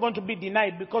that is not going to be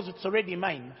denied because it's already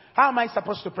mine, how am I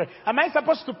supposed to pray? Am I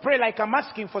supposed to pray like I'm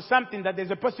asking for something that there's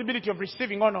a possibility of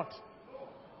receiving or not?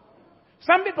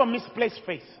 Some people misplace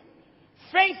faith.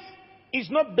 Faith is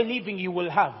not believing you will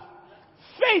have.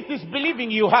 Faith is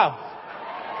believing you have.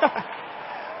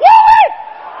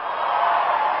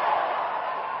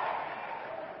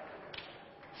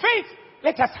 Faith,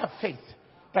 let us have faith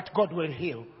that God will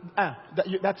heal.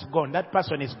 That's gone. That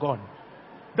person is gone.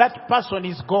 That person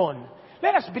is gone.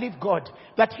 Let us believe God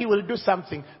that He will do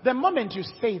something. The moment you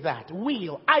say that,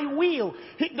 I will.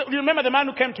 You remember the man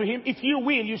who came to Him? If you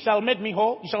will, you shall make me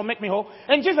whole. You shall make me whole.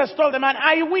 And Jesus told the man,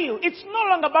 I will. It's no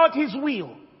longer about His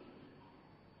will.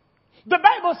 The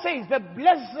Bible says the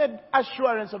blessed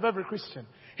assurance of every Christian.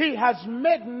 He has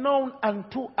made known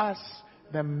unto us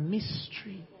the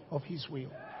mystery of His will.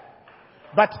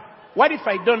 But what if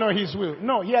I don't know His will?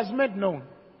 No, He has made known.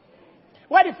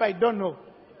 What if I don't know?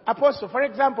 Apostle, for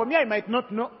example, me, I might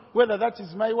not know whether that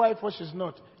is my wife or she's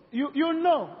not. You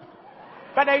know.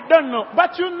 But I don't know.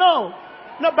 But you know.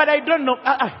 No, but I don't know.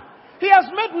 He has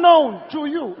made known to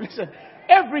you. Listen,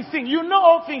 everything. You know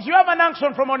all things. You have an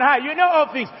unction from on high. You know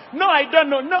all things. No, I don't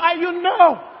know. No, you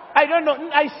know. I don't know.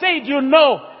 I said you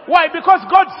know. Why? Because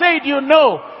God said you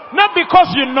know. Not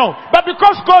because you know, but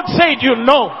because God said you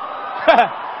know.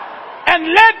 And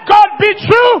let God be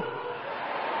true.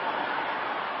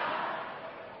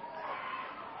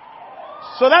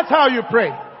 So that's how you pray.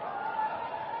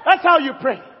 That's how you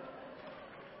pray.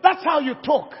 That's how you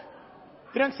talk.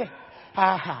 You don't say,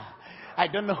 I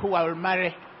don't know who I will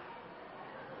marry.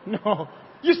 No.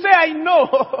 You say, I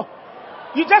know.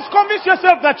 You just convince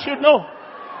yourself that you know.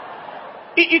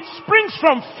 It springs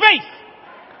from faith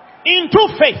into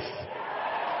faith.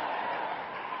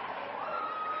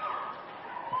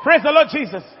 Praise the Lord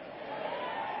Jesus.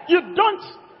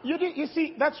 You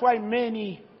see, that's why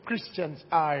many Christians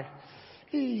are.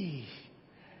 The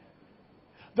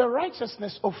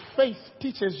righteousness of faith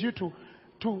teaches you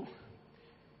to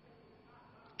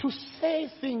say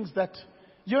things that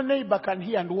your neighbor can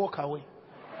hear and walk away.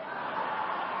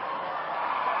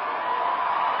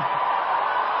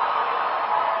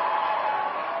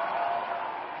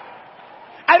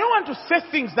 I don't want to say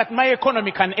things that my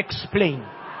economy can explain.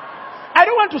 I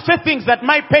don't want to say things that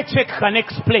my paycheck can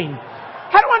explain.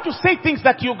 I don't want to say things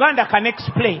that Uganda can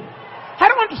explain. I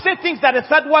don't want to say things that a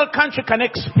third world country can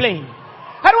explain.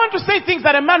 I don't want to say things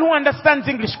that a man who understands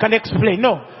English can explain.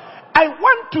 No. I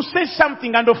want to say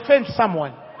something and offend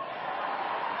someone.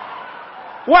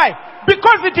 Why?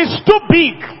 Because it is too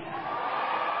big.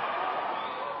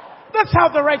 That's how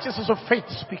the righteousness of faith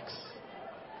speaks.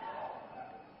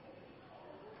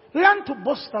 Learn to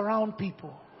boast around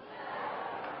people.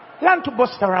 Learn to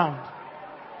boast around.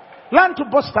 Learn to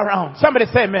boast around. Somebody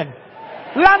say amen.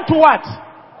 Learn to what?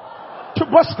 To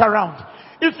boast around.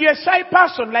 If you're a shy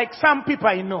person like some people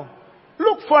I know,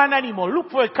 look for an animal,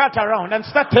 look for a cat around and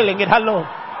start telling it hello.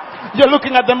 You're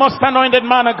looking at the most anointed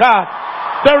man of God,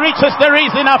 the richest there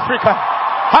is in Africa.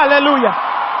 Hallelujah.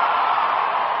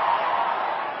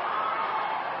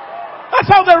 That's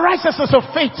how the righteousness of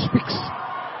faith speaks.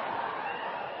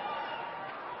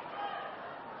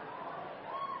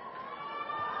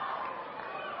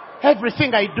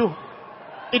 Everything I do,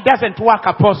 it doesn't work,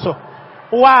 Apostle.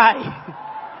 Why?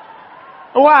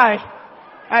 Why?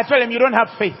 I tell him, you don't have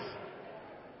faith.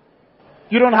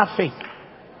 You don't have faith.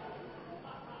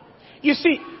 You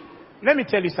see, let me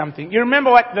tell you something. You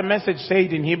remember what the message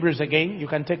said in Hebrews again? You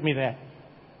can take me there.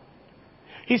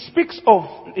 He speaks of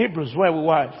Hebrews, where we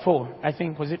were at 4. I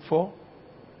think, was it 4?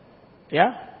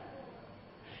 Yeah?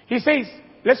 He says,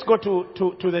 let's go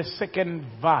to the second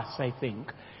verse, I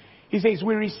think. He says,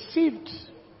 we received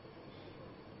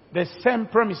the same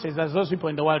promises as those people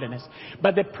in the wilderness.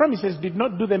 But the promises did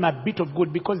not do them a bit of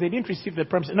good because they didn't receive the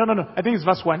promises. No. I think it's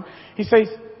verse 1. He says,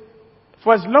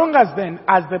 for as long as then,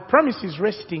 as the promise is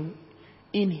resting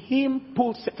in him,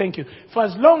 thank you. For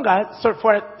as long,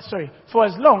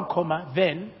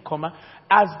 then,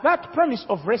 as that promise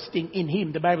of resting in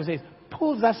him, the Bible says,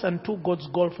 pulls us unto God's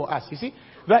goal for us. You see?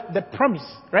 That the promise,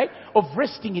 right, of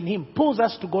resting in him pulls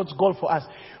us to God's goal for us.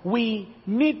 We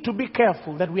need to be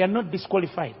careful that we are not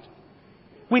disqualified.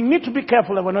 We need to be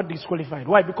careful that we're not disqualified.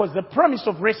 Why? Because the promise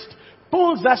of rest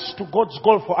pulls us to God's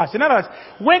goal for us. In other words,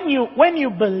 when you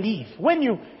believe, when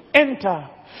you enter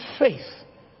faith,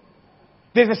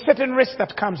 there's a certain rest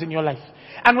that comes in your life.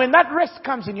 And when that rest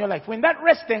comes in your life, when that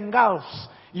rest engulfs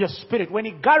your spirit, when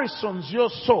it garrisons your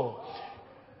soul,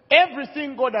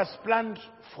 everything God has planned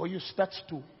for you starts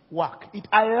to work. It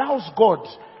allows God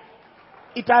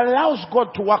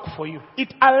to work for you.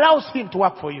 It allows him to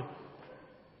work for you.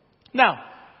 Now,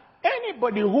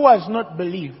 anybody who has not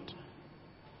believed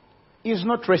is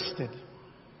not rested.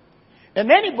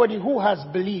 And anybody who has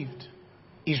believed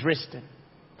is rested.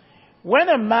 When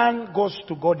a man goes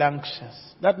to God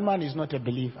anxious, that man is not a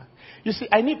believer. You see,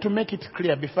 I need to make it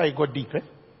clear before I go deep.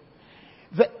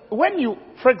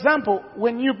 For example,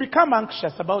 when you become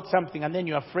anxious about something and then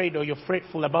you're afraid or you're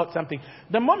fretful about something,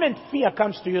 the moment fear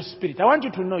comes to your spirit, I want you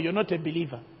to know you're not a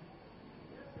believer.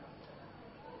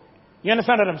 You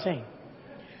understand what I'm saying?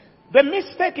 The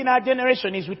mistake in our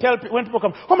generation is we tell people, when people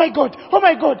come, oh my God,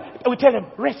 we tell them,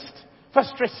 rest.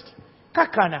 First rest.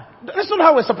 Kakana. That's not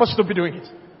how we're supposed to be doing it.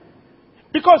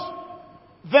 Because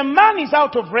the man is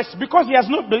out of rest because he has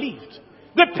not believed.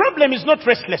 The problem is not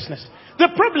restlessness. The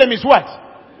problem is what?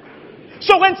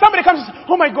 So when somebody comes and says,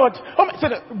 oh my God,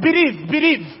 believe.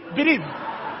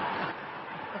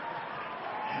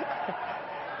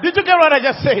 Did you get what I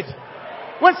just said?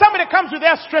 When somebody comes with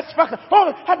their stress factor,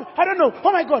 I don't know,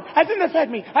 oh my God, I didn't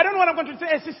affect me. I don't know what I'm going to say.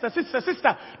 Hey, sister,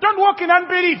 don't walk in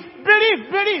unbelief.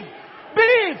 Believe.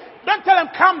 Don't tell them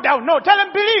calm down. No, tell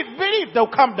them believe. They'll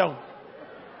calm down.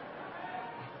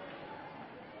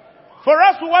 For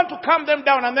us, we want to calm them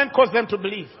down and then cause them to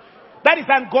believe. That is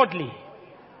ungodly.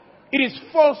 It is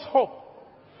false hope.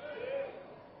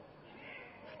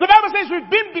 The Bible says we've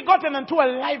been begotten unto a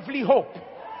lively hope.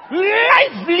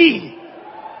 Lively.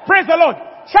 Praise the Lord.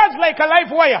 Charged like a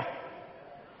live wire.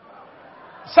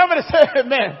 Somebody say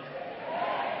amen.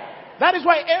 That is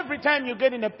why every time you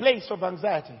get in a place of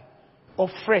anxiety, of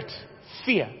fret,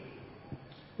 fear,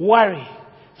 worry,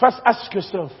 first ask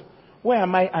yourself, where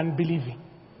am I unbelieving?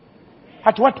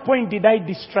 At what point did I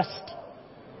distrust?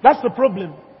 That's the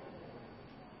problem.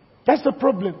 That's the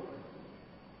problem.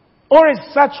 Or is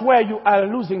such where you are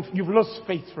you've lost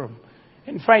faith from,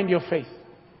 and find your faith.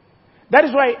 That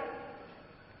is why,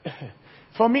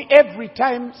 for me, every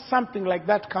time something like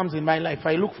that comes in my life,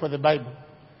 I look for the Bible.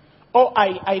 Or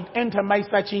I enter my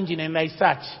search engine and I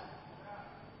search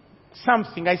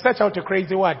something. I search out a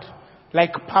crazy word,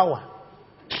 like power.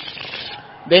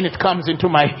 Then it comes into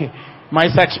my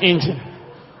search engine.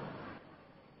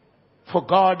 For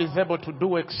God is able to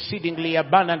do exceedingly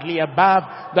abundantly above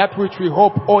that which we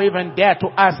hope or even dare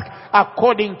to ask,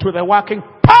 according to the working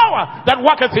power that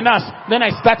worketh in us. Then I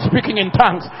start speaking in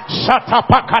tongues. I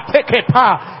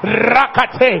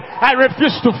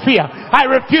refuse to fear. I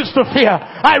refuse to fear.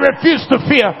 I refuse to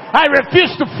fear. I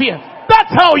refuse to fear.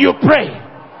 That's how you pray.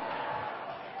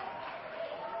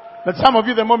 But some of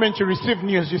you, the moment you receive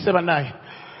news, you say,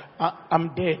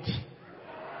 I'm dead.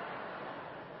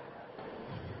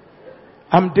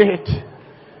 I'm dead.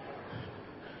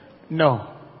 No.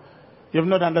 You've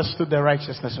not understood the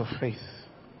righteousness of faith.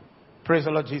 Praise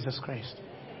the Lord Jesus Christ.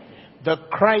 The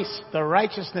Christ, the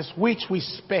righteousness which we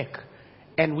spake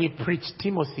and we preached.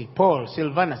 Timothy, Paul,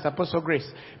 Silvanus, Apostle Grace,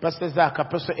 Pastor Zach,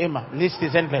 Apostle Emma. List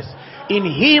is endless. In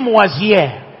him was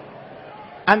yea,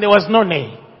 and there was no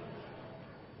nay.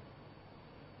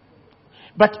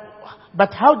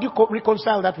 But how do you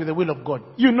reconcile that with the will of God?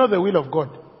 You know the will of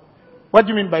God. What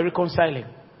do you mean by reconciling?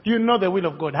 You know the will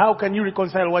of God. How can you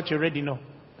reconcile what you already know?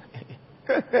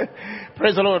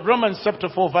 Praise the Lord. Romans chapter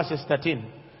 4 verses 13.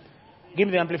 Give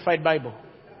me the Amplified Bible.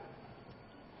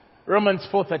 Romans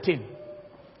 4:13.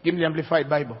 Give me the Amplified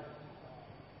Bible.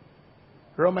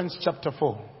 Romans chapter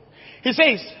 4. He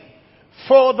says,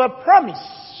 for the promise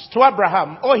to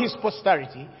Abraham or his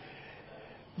posterity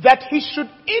that he should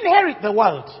inherit the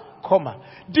world,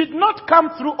 did not come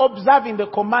through observing the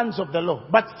commands of the law,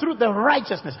 but through the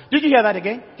righteousness. Did you hear that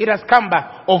again? It has come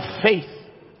back of faith.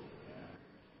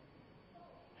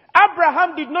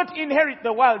 Abraham did not inherit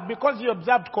the world because he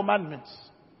observed commandments.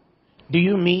 Do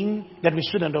you mean that we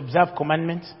shouldn't observe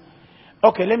commandments?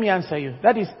 Okay, let me answer you.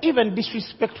 That is even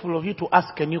disrespectful of you to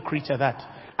ask a new creature that.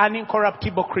 An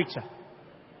incorruptible creature.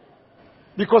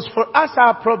 Because for us,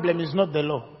 our problem is not the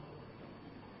law.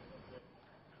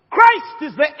 Christ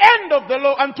is the end of the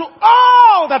law unto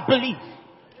all that believe.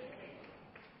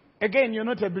 Again, you're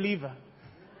not a believer.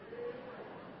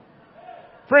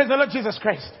 Praise the Lord Jesus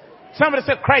Christ. Somebody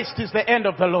say, Christ is the end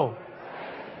of the law.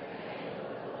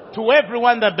 To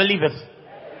everyone that believeth.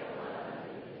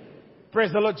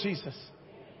 Praise the Lord Jesus.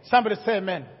 Somebody say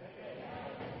amen.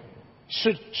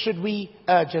 Should we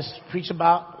just preach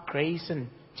about grace and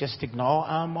just ignore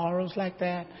our morals like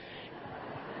that?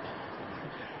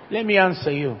 Let me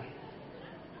answer you.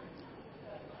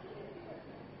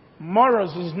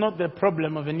 Morals is not the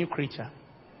problem of a new creature.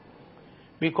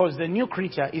 Because the new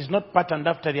creature is not patterned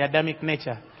after the Adamic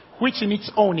nature, which in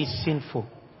its own is sinful.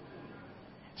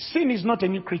 Sin is not a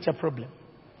new creature problem.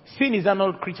 Sin is an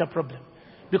old creature problem.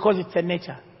 Because it's a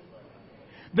nature.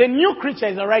 The new creature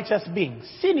is a righteous being.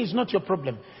 Sin is not your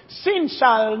problem. Sin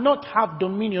shall not have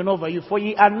dominion over you, for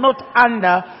ye are not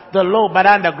under the law, but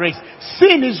under grace.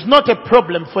 Sin is not a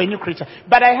problem for a new creature.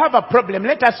 But I have a problem.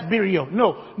 Let us be real.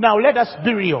 No. Now let us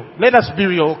be real. Let us be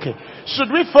real. Okay. Should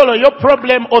we follow your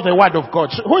problem or the word of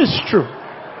God? Who is true?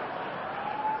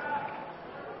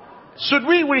 Should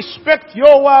we respect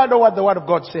your word or what the word of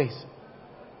God says?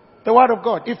 The word of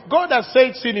God. If God has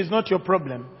said sin is not your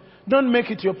problem, don't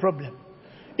make it your problem.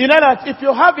 In other words, if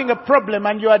you're having a problem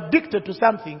and you're addicted to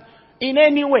something, in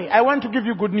any way, I want to give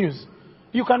you good news.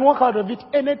 You can walk out of it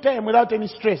anytime without any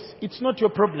stress. It's not your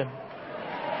problem.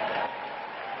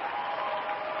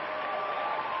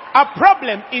 A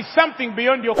problem is something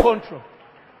beyond your control.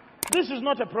 This is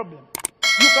not a problem.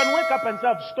 You can wake up and say,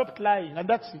 I've stopped lying, and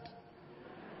that's it.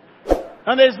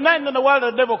 And there's nothing in the world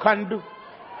the devil can do.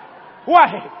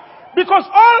 Why? Because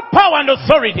all power and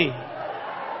authority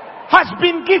has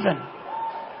been given.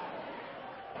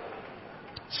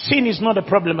 Sin is not a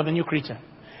problem of a new creature.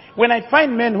 When I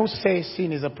find men who say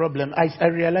sin is a problem, I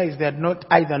realize they are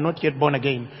either not yet born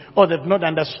again, or they've not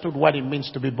understood what it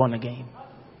means to be born again.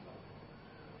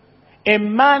 A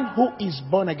man who is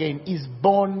born again is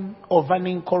born of an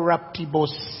incorruptible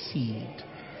seed.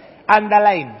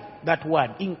 Underline that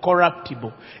word,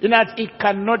 incorruptible. In that it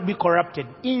cannot be corrupted.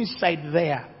 Inside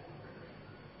there.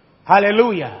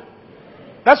 Hallelujah.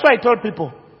 That's why I told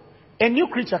people, a new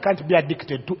creature can't be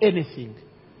addicted to anything.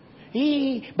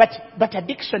 But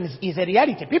addiction is a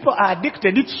reality. People are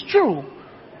addicted. It's true.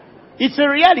 It's a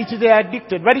reality. They are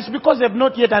addicted. But it's because they've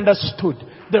not yet understood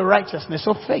the righteousness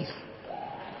of faith.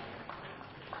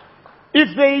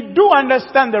 If they do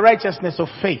understand the righteousness of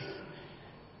faith,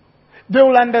 they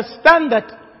will understand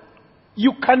that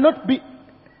you can't be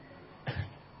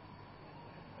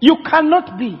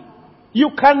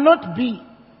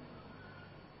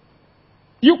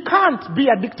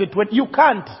addicted to it. You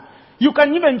can't. You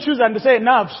can even choose and say,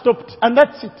 now I've stopped. And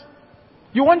that's it.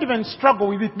 You won't even struggle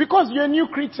with it. Because you're a new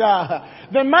creature.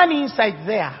 The man inside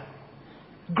there.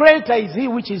 Greater is he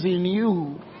which is in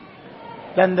you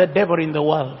than the devil in the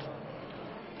world.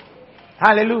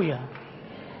 Hallelujah.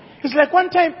 It's like one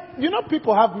time,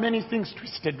 people have many things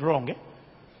twisted wrong.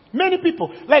 Many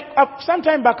people. Like some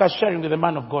time back I was sharing with a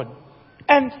man of God.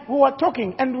 And we were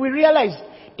talking and we realized,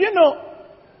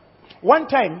 one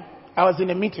time I was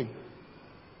in a meeting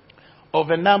of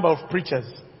a number of preachers.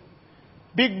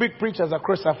 Big preachers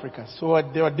across Africa. So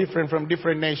they were different from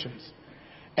different nations.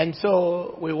 And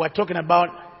so we were talking about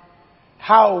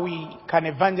how we can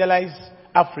evangelize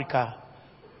Africa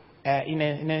in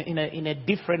a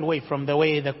different way from the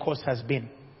way the course has been.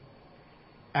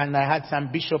 And I had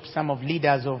some bishops, some of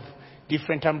leaders of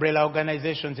different umbrella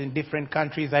organizations in different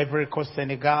countries, Ivory Coast,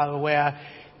 Senegal,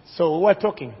 so we were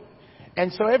talking.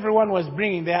 And so everyone was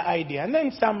bringing their idea. And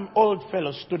then some old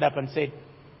fellow stood up and said,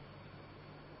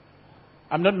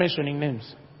 I'm not mentioning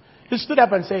names. He stood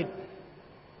up and said,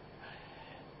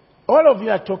 all of you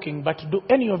are talking, but do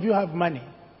any of you have money?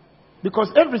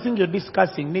 Because everything you're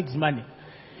discussing needs money.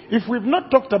 If we've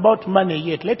not talked about money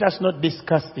yet, let us not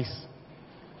discuss this.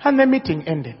 And the meeting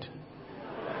ended.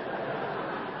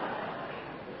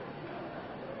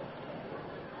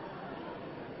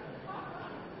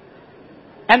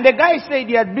 And the guy said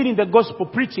he had been in the gospel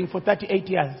preaching for 38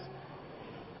 years.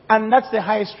 And that's the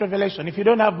highest revelation. If you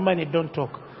don't have money, don't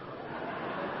talk.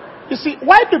 You see,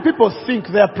 why do people think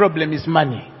their problem is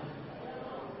money?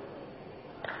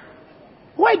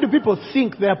 Why do people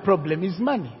think their problem is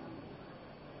money?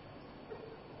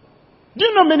 Do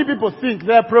you know many people think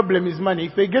their problem is money?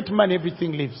 If they get money,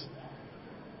 everything leaves.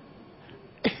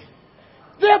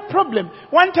 Their problem.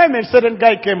 One time a certain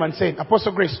guy came and said,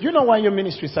 Apostle Grace, do you know why your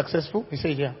ministry is successful? He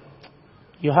said, yeah.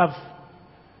 You have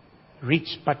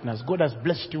rich partners. God has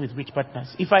blessed you with rich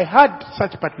partners. If I had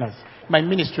such partners, my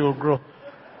ministry will grow.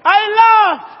 I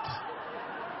laughed.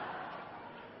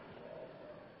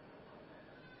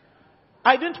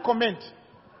 I didn't comment.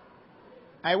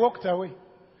 I walked away.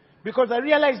 Because I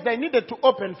realized I needed to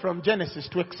open from Genesis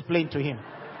to explain to him.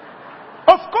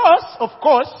 Of course,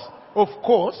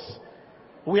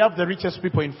 we have the richest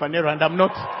people in Phaneroo, and I'm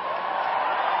not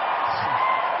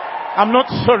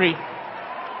sorry.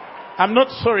 I'm not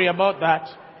sorry about that.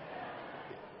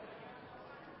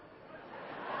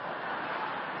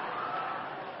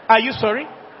 Are you sorry?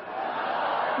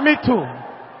 Me too.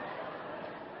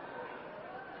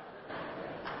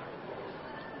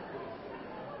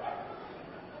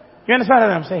 You understand what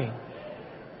I'm saying?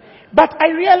 But I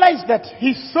realized that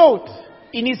he thought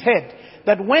in his head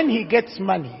that when he gets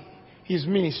money, his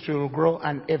ministry will grow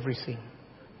and everything.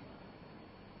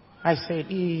 I said,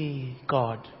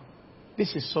 God,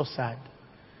 this is so sad.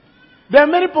 There are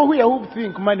many people here who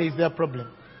think money is their problem.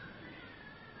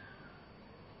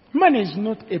 Money is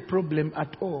not a problem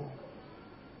at all.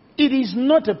 It is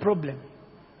not a problem.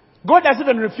 God has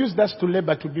even refused us to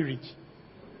labor to be rich.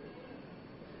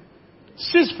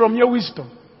 Cease from your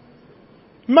wisdom.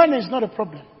 Money is not a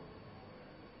problem.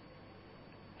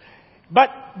 But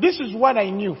this is what I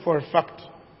knew for a fact.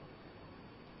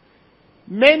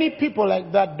 Many people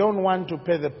like that don't want to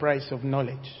pay the price of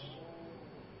knowledge.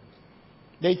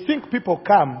 They think people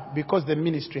come because the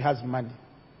ministry has money.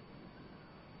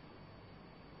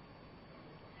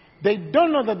 They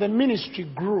don't know that the ministry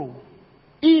grew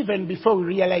even before we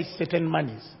realized certain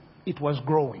monies. It was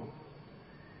growing.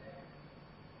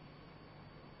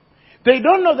 They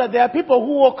don't know that there are people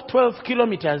who walk 12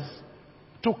 kilometers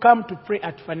to come to pray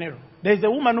at Phaneroo. There's a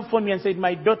woman who phoned me and said,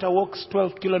 my daughter walks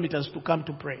 12 kilometers to come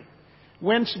to pray.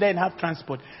 When she doesn't have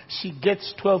transport, she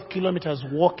gets 12 kilometers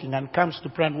walking and comes to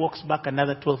pray and walks back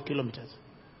another 12 kilometers.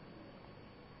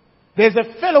 There's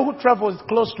a fellow who travels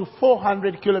close to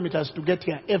 400 kilometers to get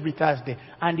here every Thursday,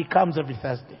 and he comes every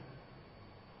Thursday.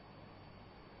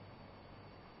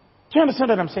 Do you understand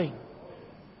what I'm saying?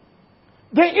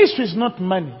 The issue is not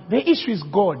money. The issue is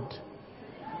God.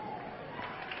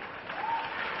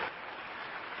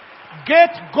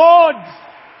 Get God.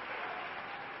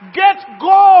 Get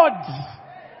God.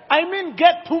 I mean,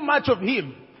 get too much of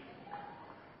Him.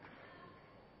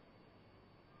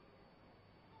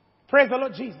 Praise the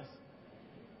Lord Jesus.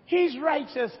 His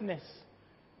righteousness.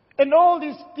 And all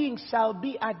these things shall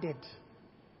be added.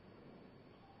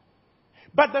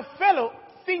 But the fellow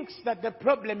thinks that the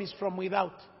problem is from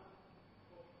without.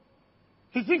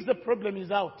 He thinks the problem is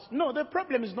out. No, the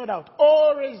problem is not out.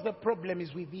 Always the problem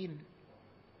is within.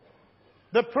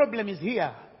 The problem is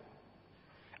here.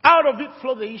 Out of it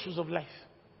flow the issues of life.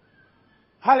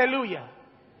 Hallelujah.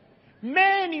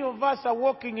 Many of us are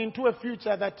walking into a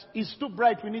future that is too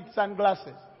bright. We need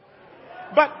sunglasses.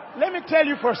 But let me tell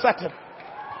you for certain.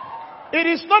 It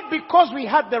is not because we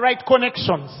had the right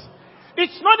connections.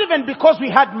 It's not even because we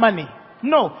had money.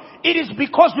 No, it is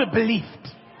because we believed.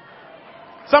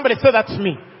 Somebody say that's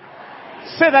me.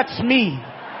 Say that's me.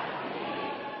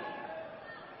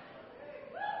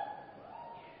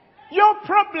 Your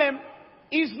problem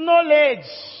is knowledge.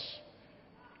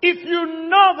 If you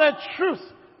know the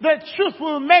truth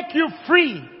will make you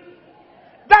free.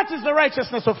 That is the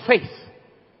righteousness of faith.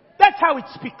 That's how it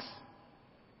speaks.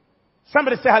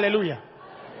 Somebody say hallelujah.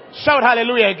 Shout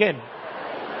hallelujah again.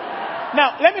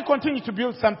 Now, let me continue to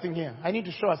build something here. I need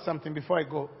to show us something before I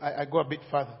go a bit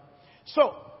further.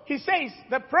 So, he says,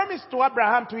 the promise to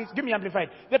Abraham, give me amplified.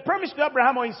 The promise to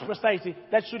Abraham or his posterity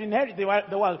that should inherit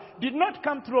the world did not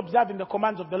come through observing the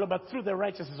commands of the law, but through the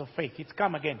righteousness of faith. It's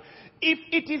come again. If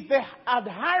it is the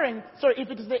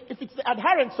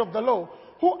adherents of the law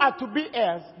who are to be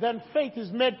heirs, then faith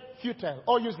is made futile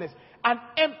or useless and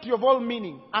empty of all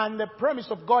meaning, and the promise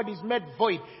of God is made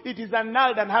void. It is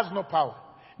annulled and has no power.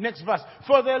 Next verse.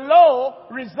 For the law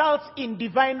results in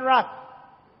divine wrath.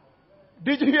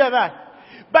 Did you hear that?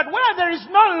 But where there is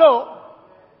no law,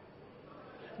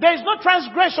 there is no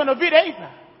transgression of it either.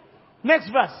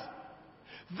 Next verse.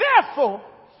 Therefore,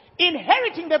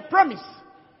 inheriting the promise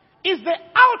is the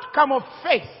outcome of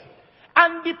faith.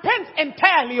 and depends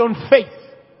entirely on faith.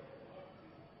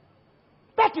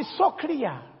 That is so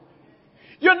clear.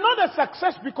 You're not a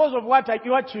success because of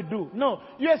what you do. No,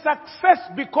 you're a success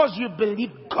because you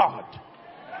believe God.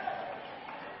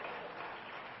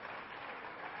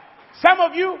 Some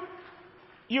of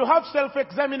you have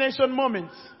self-examination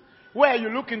moments where you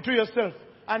look into yourself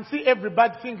and see every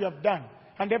bad thing you have done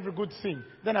and every good thing.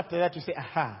 Then after that you say,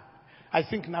 aha, I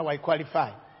think now I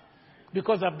qualify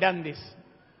because I've done this.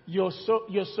 You're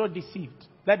so deceived.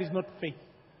 That is not faith.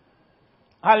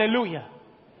 Hallelujah.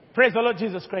 Praise the Lord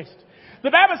Jesus Christ.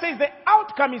 The Bible says the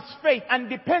outcome is faith and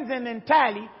depends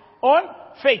entirely on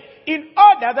faith, in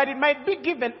order that it might be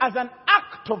given as an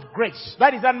act of grace,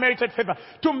 that is unmerited favor,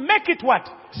 to make it what?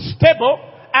 Stable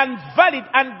and valid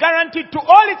and guaranteed to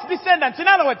all its descendants. In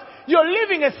other words, you're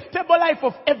living a stable life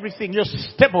of everything. You're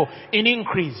stable in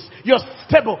increase. You're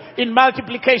stable in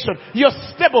multiplication. You're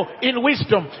stable in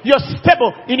wisdom. You're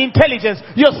stable in intelligence.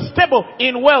 You're stable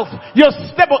in wealth. You're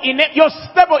stable in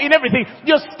everything.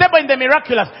 You're stable in the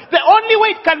miraculous. The only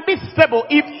way it can be stable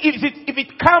if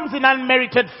it comes in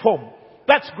unmerited form.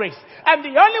 That's grace. And the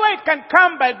only way it can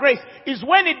come by grace is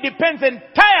when it depends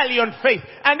entirely on faith.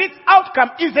 And its outcome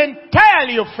is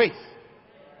entirely of faith.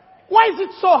 Why is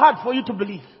it so hard for you to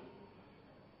believe?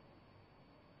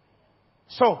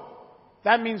 So,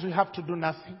 that means we have to do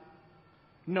nothing?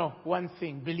 No, one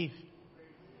thing, believe.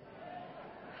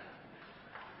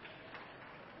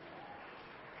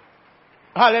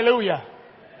 Hallelujah.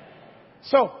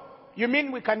 So, you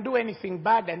mean we can do anything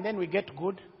bad and then we get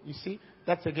good? You see?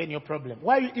 That's again your problem.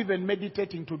 Why are you even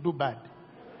meditating to do bad?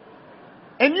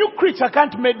 A new creature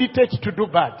can't meditate to do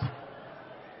bad.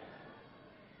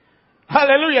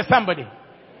 Hallelujah, somebody.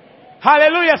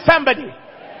 Hallelujah, somebody.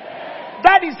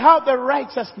 That is how the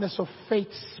righteousness of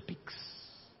faith speaks.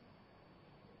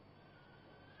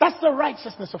 That's the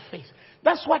righteousness of faith.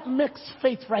 That's what makes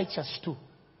faith righteous too.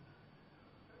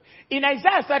 In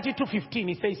Isaiah 32:15,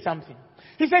 he says something.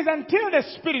 He says, until the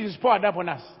Spirit is poured upon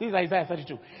us. This is Isaiah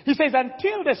 32. He says,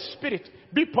 until the Spirit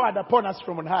be poured upon us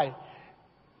from on high.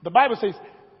 The Bible says,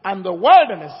 and the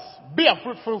wilderness be a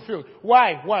fruitful field.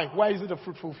 Why? Why is it a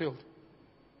fruitful field?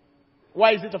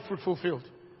 Why is it a fruitful field?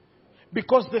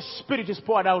 Because the Spirit is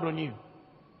poured out on you.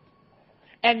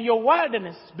 And your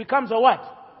wilderness becomes a what?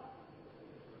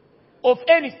 Of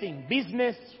anything.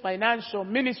 Business, financial,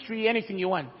 ministry, anything you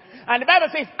want. And the Bible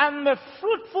says, and the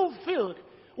fruitful field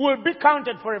will be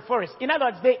counted for a forest. In other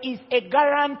words, there is a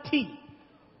guarantee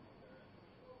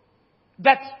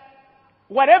that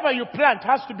whatever you plant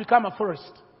has to become a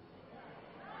forest.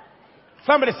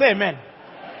 Somebody say amen.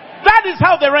 That is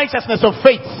how the righteousness of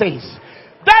faith says.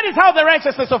 That is how the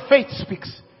righteousness of faith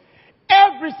speaks.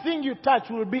 Everything you touch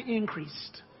will be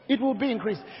increased. It will be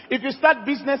increased. If you start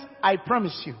business, I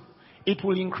promise you, it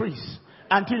will increase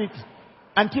until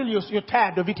you're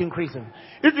tired of it increasing.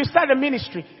 If you start a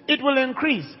ministry, it will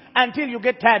increase until you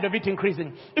get tired of it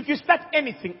increasing. If you start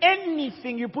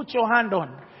anything you put your hand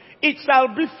on, it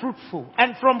shall be fruitful.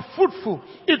 And from fruitful,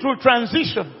 it will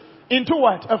transition into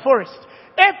what? A forest.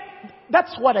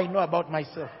 That's what I know about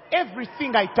myself.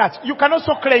 Everything I touch, you can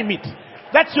also claim it.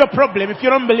 That's your problem if you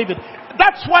don't believe it.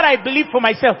 That's what I believe for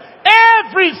myself.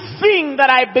 Everything that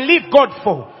I believe God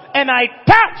for, and I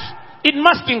touch, it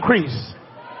must increase.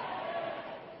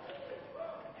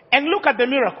 And look at the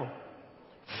miracle.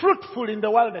 Fruitful in the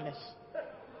wilderness.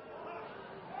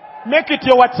 Make it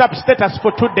your WhatsApp status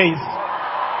for 2 days.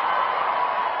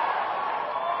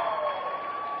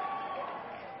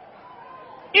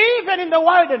 Even in the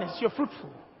wilderness, you're fruitful.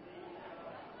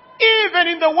 Even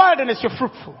in the wilderness, you're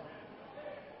fruitful.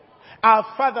 Our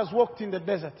fathers walked in the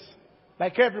desert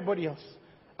like everybody else.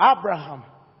 Abraham,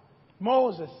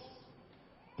 Moses,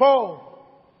 Paul,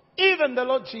 even the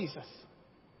Lord Jesus.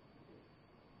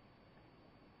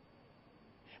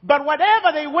 But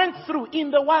whatever they went through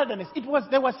in the wilderness,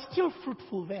 they were still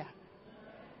fruitful there.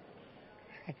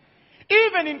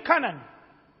 Even in Canaan,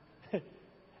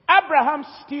 Abraham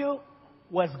still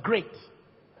was great.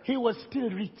 He was still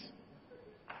rich.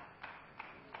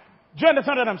 Do you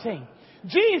understand what I'm saying?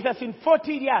 Jesus in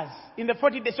 40 days in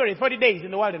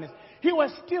the wilderness, he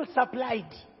was still supplied.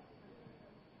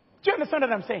 Do you understand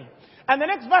what I'm saying? And the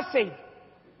next verse says,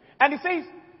 and it says,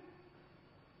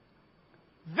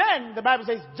 then the Bible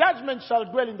says, judgment shall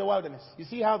dwell in the wilderness. You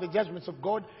see how the judgments of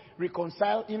God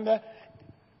reconcile in the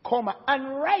comma.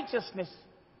 And righteousness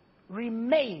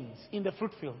remains in the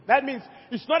fruit field. That means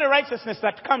it's not a righteousness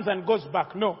that comes and goes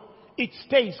back. No, it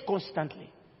stays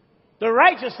constantly. The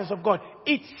righteousness of God,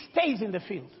 it stays in the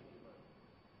field.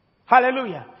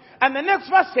 Hallelujah. And the next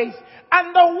verse says,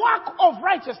 and the work of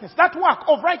righteousness, that work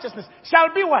of righteousness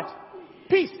shall be what?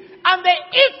 Peace. And the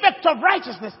effect of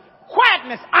righteousness,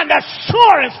 quietness and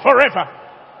assurance forever.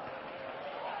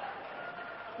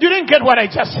 You didn't get what I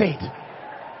just said.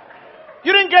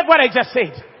 You didn't get what I just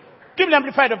said. Give me the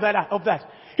amplified of that.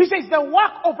 He says the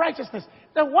work of righteousness,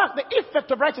 the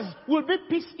effect of righteousness will be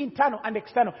peace internal and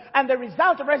external. And the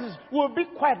result of righteousness will be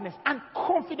quietness and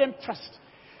confident trust.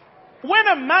 When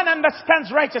a man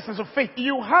understands righteousness of faith,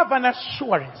 you have an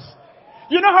assurance.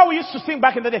 You know how we used to sing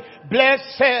back in the day?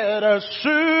 Blessed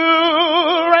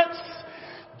assurance,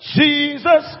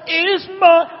 Jesus is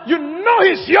mine. You know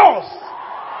he's yours.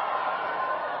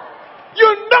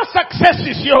 You know success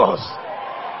is yours.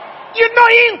 You know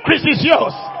increase is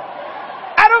yours.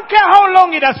 I don't care how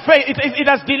long it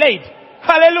has delayed.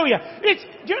 Hallelujah.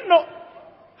 Do you know,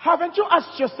 haven't you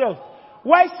asked yourself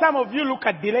why some of you look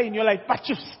at delay in your life, but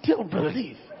you still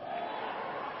believe?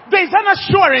 There's an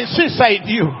assurance inside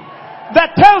you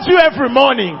that tells you every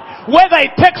morning, whether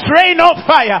it takes rain or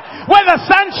fire, whether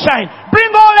sunshine,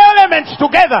 bring all elements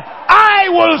together, I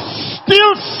will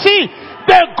still see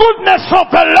the goodness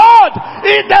of the Lord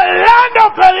in the land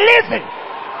of the living.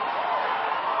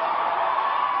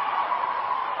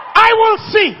 I will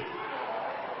see.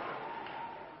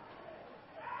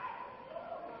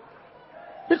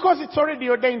 Because it's already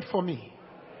ordained for me.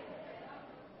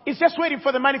 It's just waiting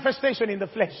for the manifestation in the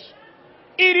flesh.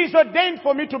 It is ordained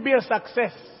for me to be a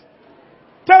success.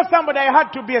 Tell somebody I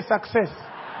had to be a success.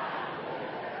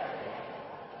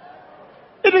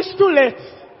 It is too late.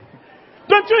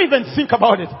 Don't you even think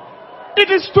about it.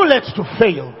 It is too late to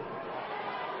fail.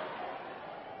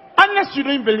 Unless you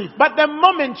don't believe. But the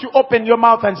moment you open your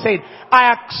mouth and say,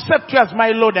 I accept you as my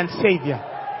Lord and Savior.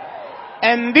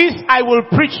 And this I will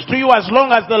preach to you as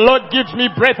long as the Lord gives me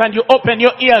breath and you open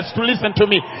your ears to listen to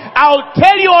me. I'll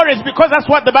tell you always, because that's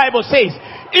what the Bible says.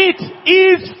 It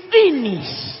is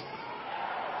finished.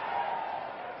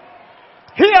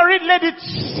 Hear it, let it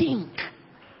sink.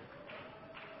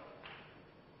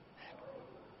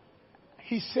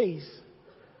 He says,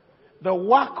 the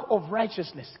work of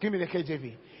righteousness, give me the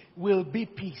KJV, will be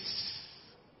peace.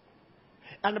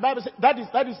 And the Bible says, that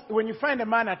is when you find a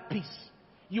man at peace,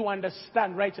 you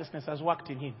understand righteousness has worked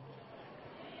in him.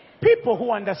 People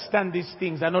who understand these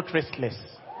things are not restless.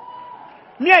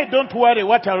 Me, I don't worry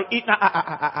what I'll eat.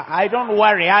 I don't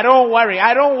worry.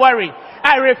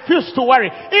 I refuse to worry.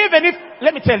 Even if,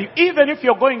 let me tell you, even if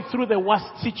you're going through the worst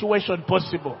situation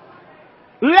possible,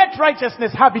 let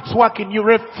righteousness have its work in you.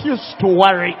 Refuse to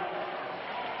worry.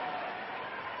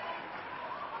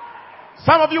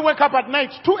 Some of you wake up at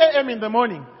night, 2 a.m. in the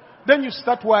morning. Then you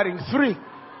start worrying. 3,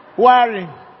 worrying.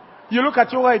 You look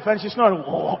at your wife and she's not.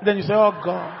 Oh. Then you say, oh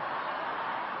God.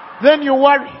 Then you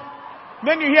worry.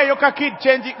 Then you hear your kid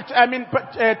changing, turning.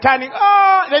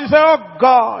 Oh, then you say, oh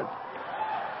God.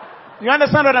 You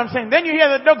understand what I'm saying? Then you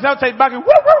hear the dogs outside barking. Woo,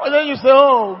 woo. And then you say,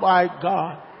 oh my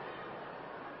God.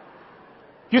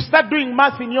 You start doing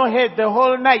math in your head the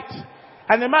whole night.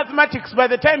 And the mathematics, by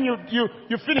the time you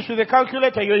finish with the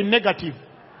calculator, you're in negative.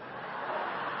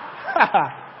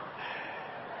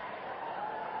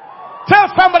 Tell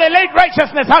somebody, let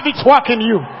righteousness have its work in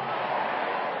you.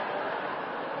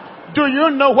 Do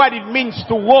you know what it means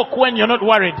to walk when you're not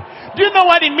worried? Do you know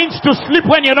what it means to sleep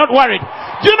when you're not worried?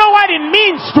 Do you know what it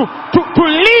means to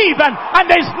live and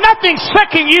there's nothing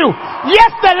shaking you?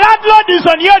 Yes, the landlord is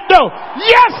on your door.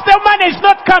 Yes, the money is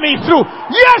not coming through.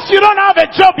 Yes, you don't have a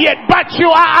job yet, but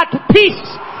you are at peace,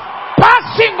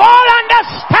 passing all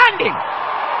understanding.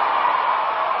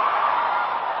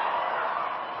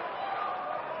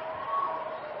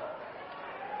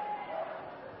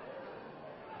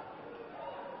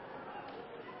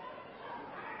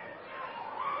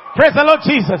 Praise the Lord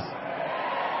Jesus.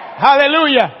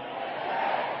 Hallelujah.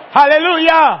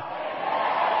 Hallelujah.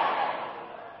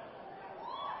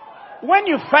 When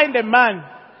you find a man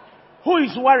who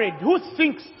is worried, who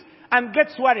thinks and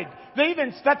gets worried, they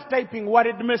even start typing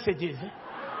worried messages.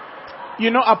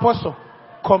 You know, apostle,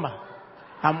 comma,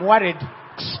 I'm worried.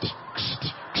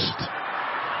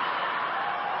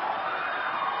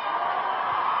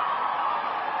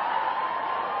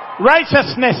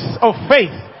 Righteousness of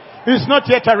faith is not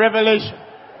yet a revelation.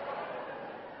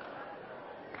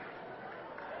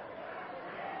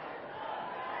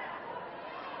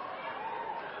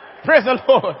 Praise the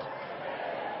Lord.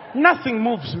 Nothing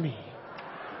moves me.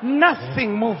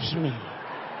 Nothing moves me.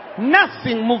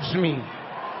 Nothing moves me.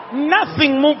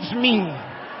 Nothing moves me.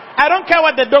 I don't care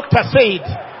what the doctor said.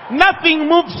 Nothing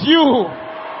moves you.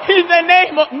 In the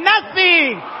name of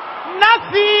nothing.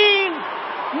 Nothing.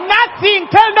 Nothing.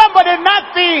 Tell nobody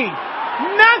nothing.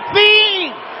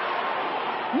 Nothing.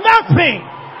 Nothing.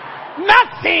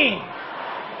 Nothing.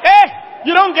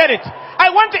 You don't get it. I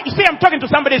want to, you see, I'm talking to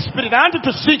somebody's spirit. I want it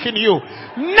to seek in you.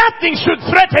 Nothing should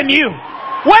threaten you.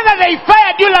 Whether they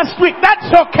fired you last week, that's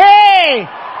okay.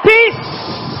 Peace.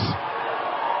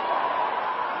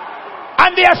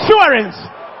 And the assurance.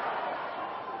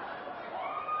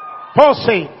 Paul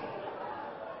said,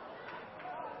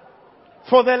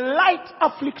 for the light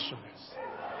afflictions.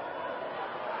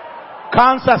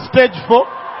 Cancer stage 4.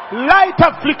 Light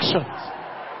afflictions.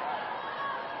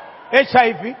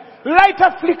 HIV. Light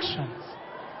afflictions.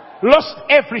 Lost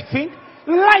everything.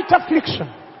 Light affliction.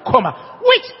 Comma.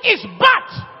 Which is but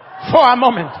for a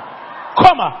moment.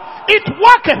 Comma. It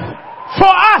worketh for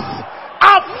us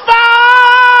a far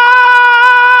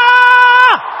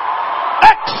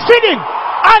exceeding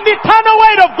and eternal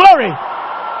weight of glory.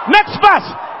 Next verse.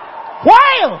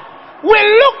 While we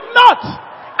look not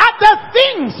at the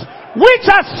things which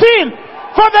are seen,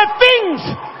 for the things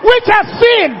which are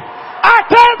seen are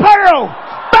temporal,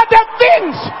 but the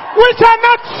things which are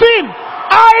not seen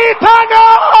are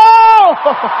eternal.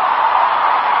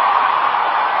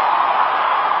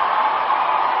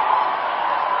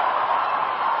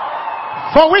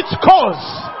 For which cause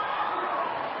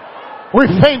we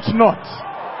faint not.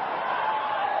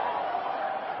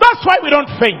 That's why we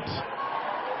don't faint.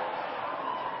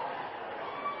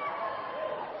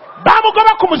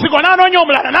 Bamugoba ku muzigo n'anoonya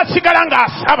omulala n'asigala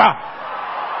ng'asaba.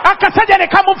 Akasajja ne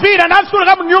kamuviira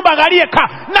n'asula mu nnyumba ng'alieka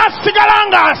n'asigala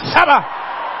ng'asaba.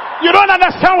 You don't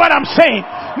understand what I'm saying.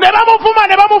 Ne bamuvuma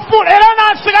ne bamufuula era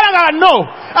n'asigala nga no.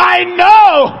 I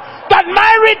know that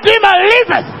my Redeemer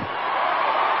liveth.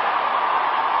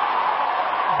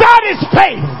 That is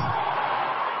faith.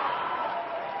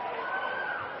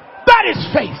 That is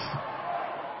faith.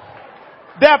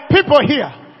 There are people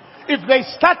here. If they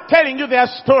start telling you their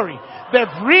story,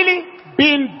 they've really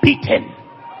been beaten.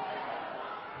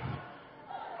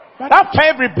 But after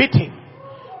every beating,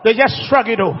 they just shrug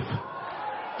it off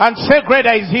and say,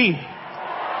 greater is he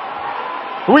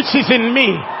which is in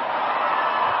me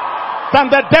than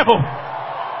the devil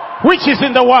which is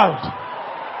in the world.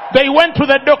 They went to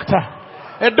the doctor.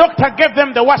 A doctor gave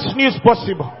them the worst news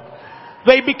possible.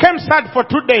 They became sad for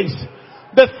 2 days.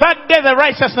 The third day, the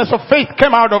righteousness of faith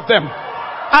came out of them.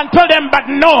 And told them, but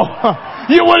no,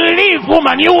 you will live,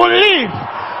 woman, you will live.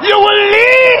 You will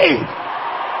live.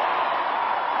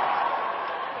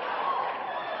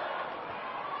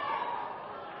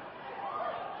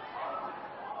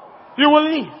 You will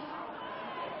live.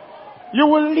 You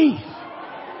will live.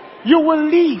 You will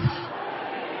live.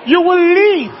 You will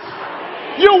live.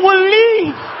 You will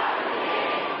live.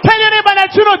 Tell your neighbor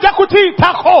that you know Jakuti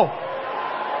Tako.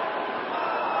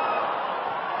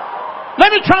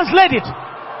 Let me translate it.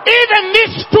 Even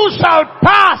these two shall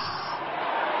pass.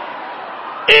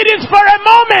 It is for a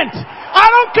moment. I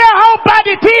don't care how bad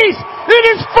it is. It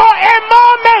is for a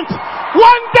moment.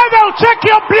 One day they'll check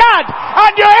your blood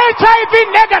and you're HIV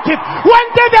negative. One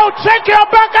day they'll check your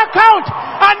bank account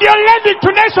and you're lending to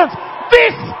nations.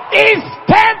 This is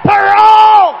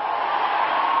temporal.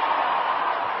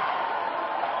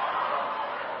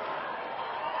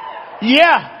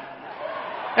 Yeah.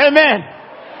 Amen.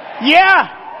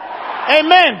 Yeah.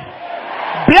 Amen.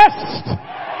 Blessed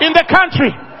in the country.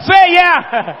 Say yeah.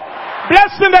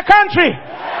 Blessed in the country.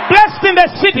 Blessed in the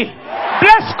city.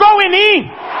 Blessed going in.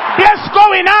 Blessed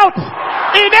going out.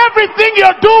 In everything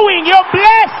you're doing, you're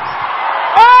blessed.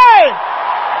 Hey!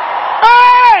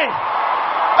 Hey!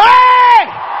 Hey!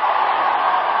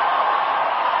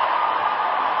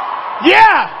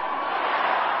 Yeah!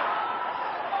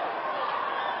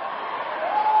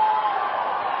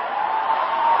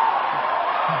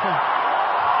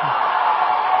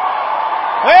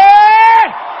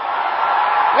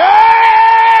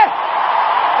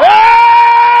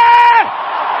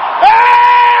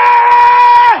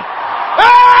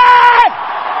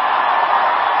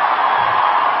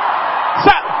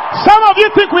 You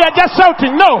think we are just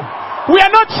shouting? No, we are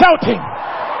not shouting.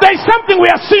 There is something we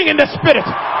are seeing in the spirit,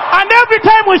 and every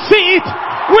time we see it,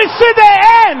 we see the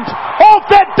end of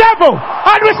the devil,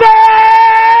 and we say,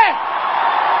 hey!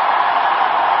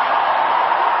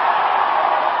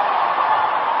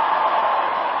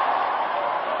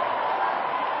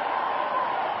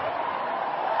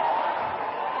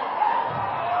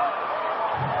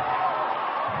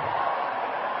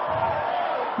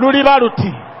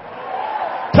 Lulibaruti.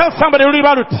 Tell somebody,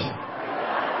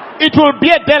 it will be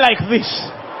a day like this.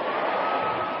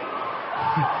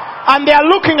 And they are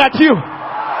looking at you.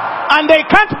 And they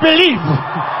can't believe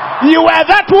you were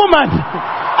that woman.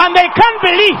 And they can't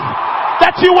believe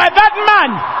that you were that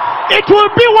man. It will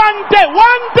be one day.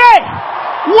 One day.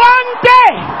 One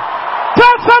day.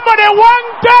 Tell somebody, one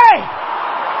day.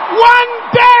 One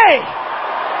day.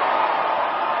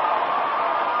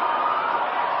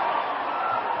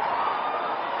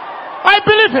 I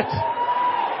believe it.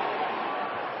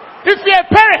 If you're a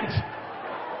parent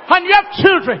and you have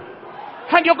children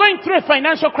and you're going through a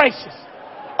financial crisis,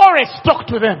 always talk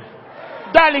to them.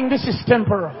 Darling, this is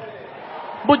temporal.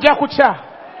 Buja kucha.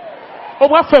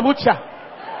 Obwafe bucha.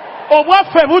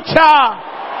 Obwafe bucha.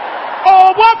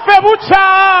 Obwafe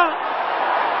bucha.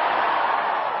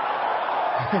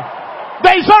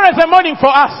 There is always a morning for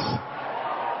us.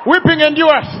 Weeping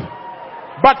endures,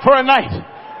 but for a night.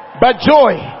 But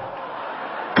joy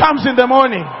comes in the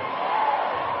morning.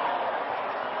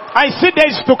 I see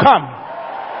days to come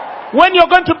when you're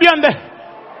going to be on the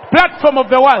platform of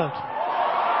the world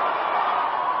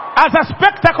as a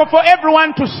spectacle for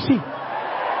everyone to see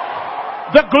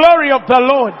the glory of the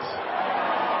Lord.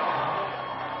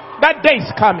 That day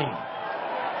is coming.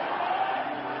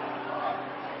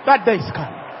 That day is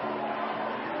coming.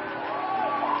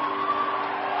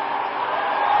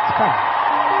 It's coming.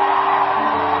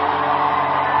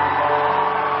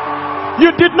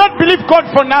 You did not believe God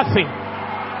for nothing.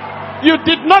 You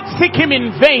did not seek him in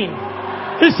vain.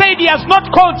 He said he has not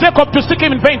called Jacob to seek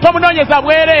him in vain. Aja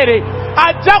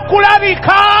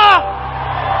kulabika.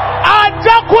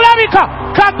 Aja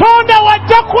kulabika. Katonda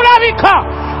wajja kulabika.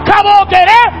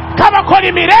 Kabogere,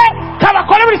 kabakolimire,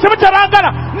 kabakole buli kimu kye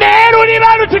baagala.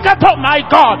 Neerulira lutikato. My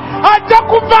God. Aja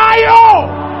kuvaayo.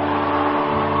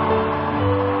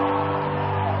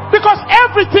 Because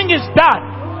everything is done.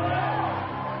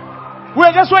 We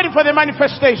are just waiting for the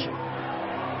manifestation.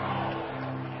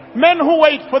 Men who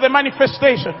wait for the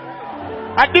manifestation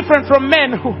are different from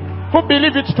men who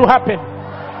believe it to happen.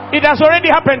 It has already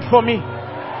happened for me.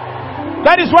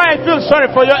 That is why I feel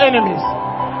sorry for your enemies.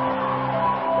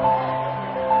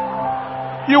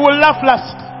 You will laugh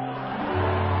last.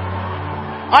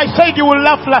 I said you will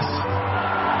laugh last.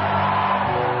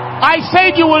 I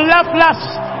said you will laugh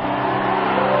last.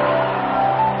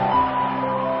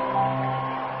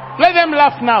 Let them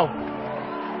laugh now.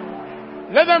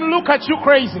 Let them look at you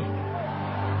crazy.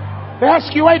 They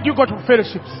ask you, why do you go to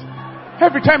fellowships?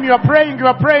 Every time you are praying, you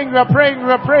are praying, you are praying, you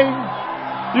are praying.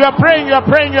 You are praying, you are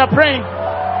praying, you are praying.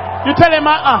 You tell them,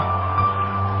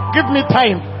 give me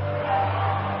time.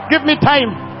 Give me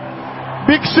time.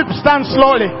 Big ship stands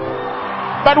slowly.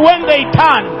 But when they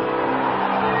turn,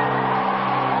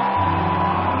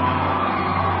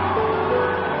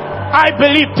 I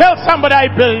believe. Tell somebody, I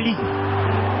believe.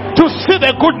 To see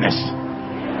the goodness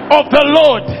of the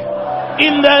Lord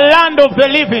in the land of the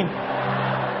living.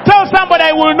 Tell somebody,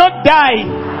 I will not die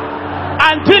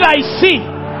until I see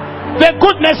the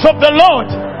goodness of the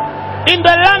Lord in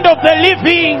the land of the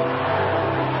living.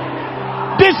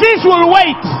 Disease will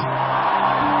wait.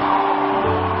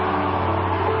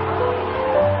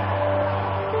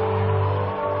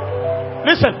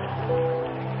 Listen.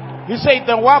 He said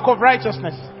the work of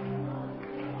righteousness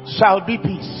shall be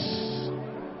peace.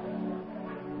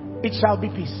 It shall be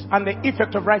peace. And the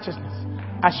effect of righteousness,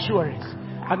 assurance.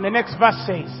 And the next verse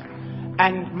says,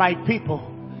 and my people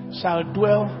shall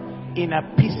dwell in a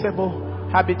peaceable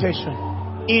habitation,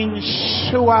 in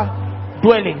sure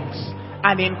dwellings,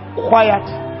 and in quiet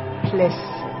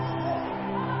places.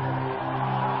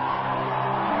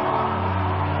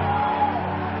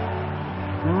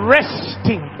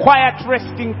 Resting, quiet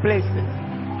resting places.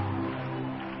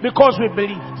 Because we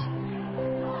believed.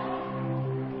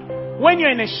 When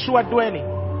you're in a sure dwelling,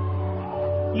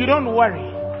 you don't worry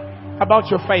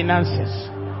about your finances.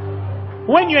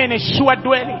 When you're in a sure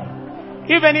dwelling,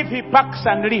 even if he packs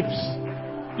and leaves,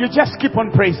 you just keep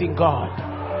on praising God.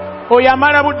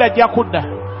 Oyamara budda jakuda.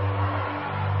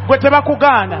 Gweteba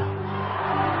kugana.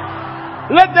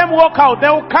 Let them walk out. They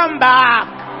will come back.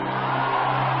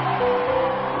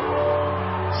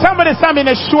 Somebody say, I'm in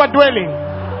a sure dwelling.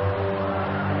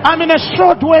 I'm in a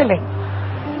sure dwelling.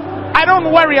 I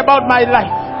don't worry about my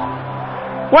life.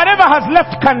 Whatever has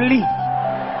left can leave.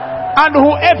 And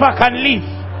whoever can leave.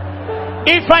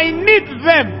 If I need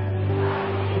them,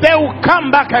 they will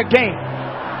come back again.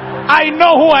 I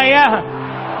know who I am.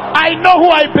 I know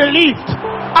who I believed.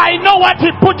 I know what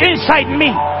he put inside me.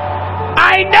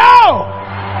 I know.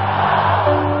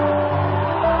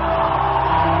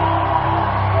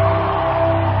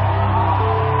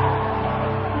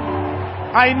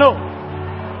 I know.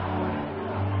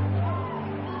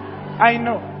 I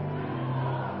know.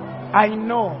 I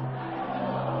know.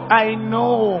 I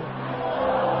know.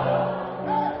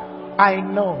 I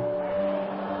know.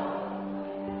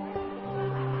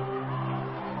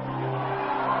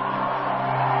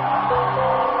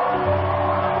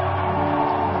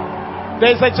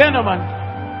 There's a gentleman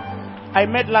I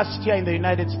met last year in the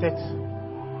United States.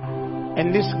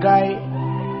 And this guy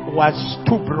was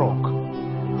too broke.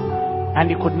 And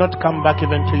he could not come back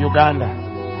even to Uganda.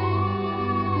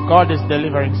 God is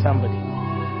delivering somebody.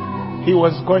 He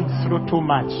was going through too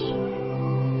much.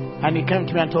 And he came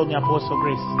to me and told me, Apostle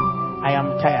Grace, I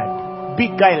am tired.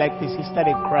 Big guy like this, he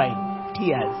started crying.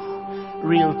 Tears.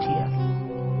 Real tears.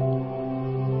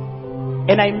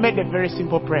 And I made a very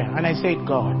simple prayer. And I said,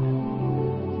 God,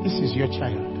 this is your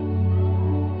child.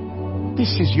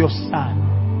 This is your son.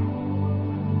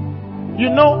 You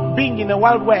know, being in a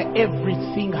world where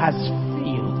everything has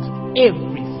failed.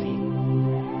 Everything.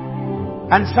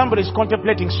 And somebody is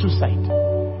contemplating suicide.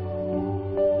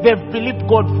 They've believed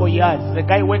God for years. The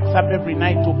guy wakes up every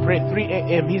night to pray. 3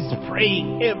 a.m. He's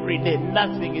praying every day.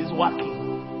 Nothing is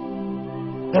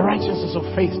working. The righteousness of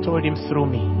faith told him through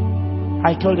me.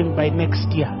 I told him by next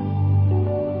year,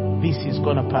 this is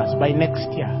going to pass. By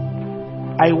next year.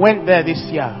 I went there this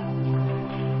year.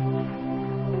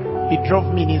 He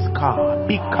drove me in his car.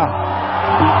 Big car.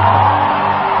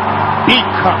 Big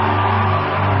car.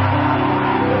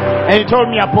 And he told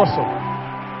me, Apostle,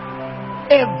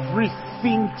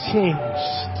 everything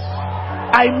changed.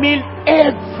 I mean,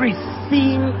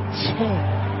 everything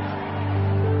changed.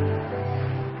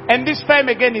 And this time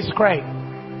again he's crying.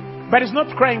 But he's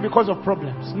not crying because of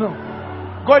problems. No.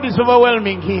 God is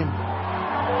overwhelming him.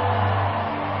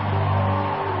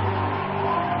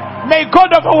 May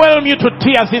God overwhelm you to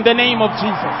tears in the name of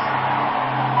Jesus.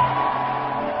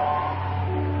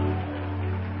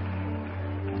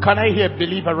 Can I hear a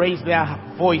believer raise their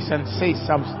voice and say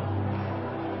something?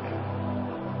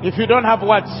 If you don't have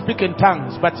words, speak in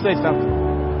tongues, but say something.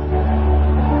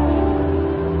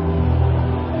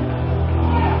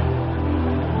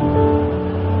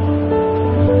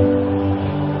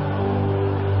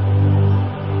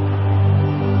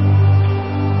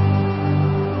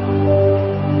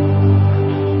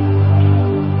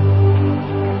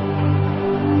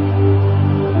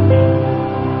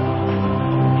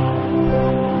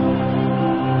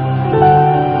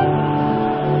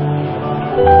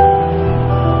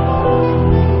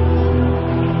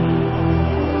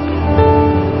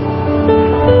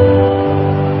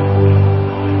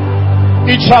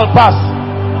 It shall pass.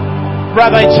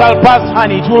 Brother, it shall pass,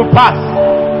 honey. It will pass.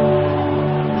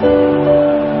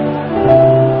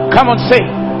 Come on, say.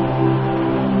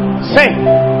 Say.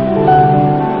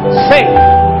 Say.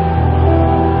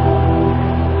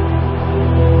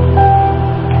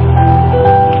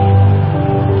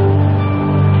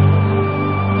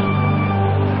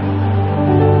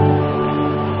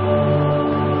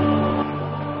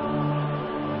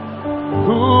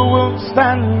 Who will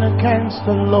stand against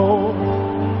the Lord?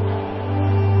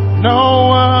 No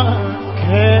one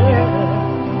can.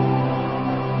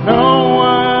 No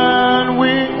one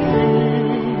will.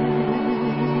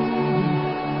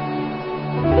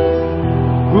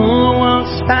 Who will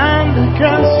stand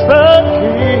against the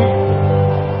King?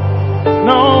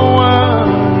 No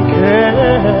one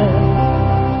can.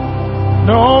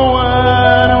 No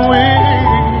one will.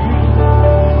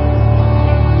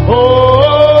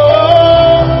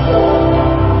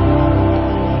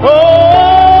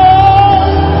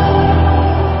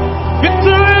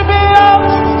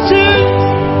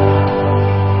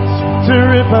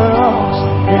 Belongs to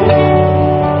him.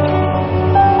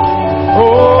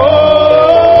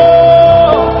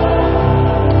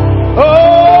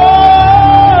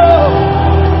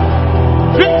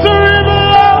 Victory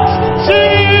belongs to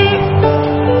Jesus.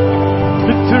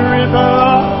 Victory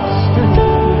belongs to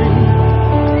me.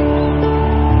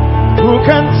 Who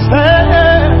can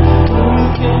stand? Who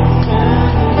can stand?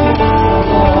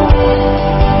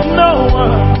 No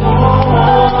one.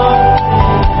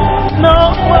 No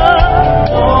one.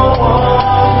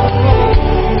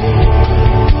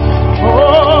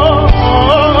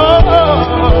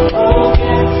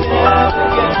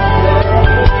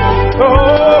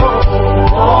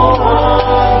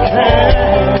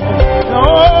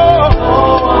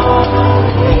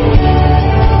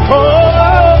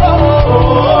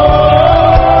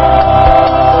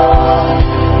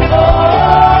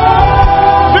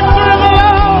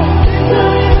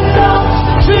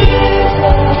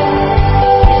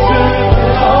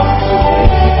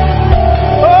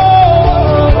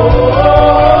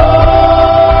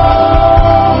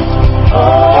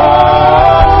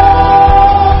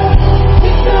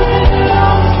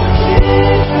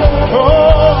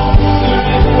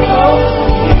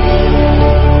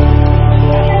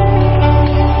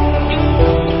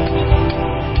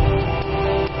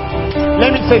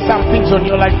 Say some things on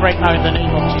your life right now in the name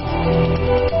of Jesus.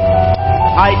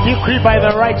 I decree by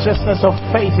the righteousness of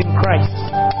faith in Christ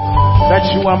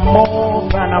that you are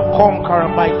more than a conqueror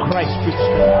by Christ with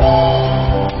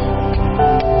strength.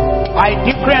 I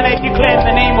decree and I declare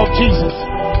in the name of Jesus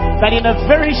that in a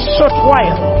very short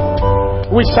while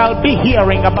we shall be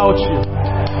hearing about you.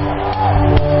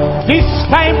 This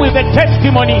time with a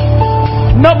testimony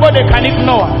nobody can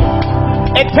ignore.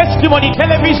 A testimony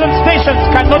television stations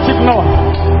cannot ignore.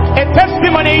 A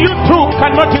testimony YouTube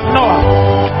cannot ignore.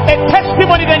 A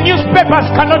testimony the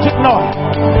newspapers cannot ignore.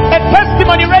 A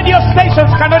testimony radio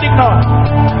stations cannot ignore.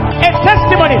 A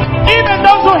testimony even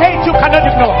those who hate you cannot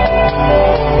ignore.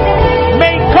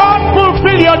 May God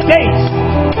fulfill your days.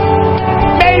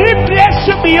 May He bless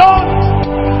you beyond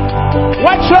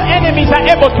what your enemies are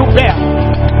able to bear.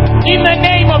 In the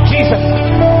name of Jesus,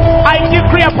 I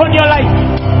decree upon your life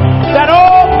that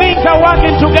all things are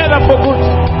working together for good.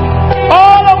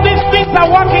 All of these things are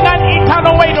working an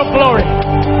eternal way to glory.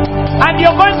 And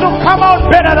you're going to come out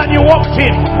better than you walked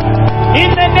in.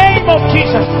 In the name of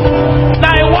Jesus.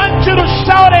 Now I want you to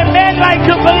shout amen like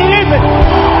you believe it.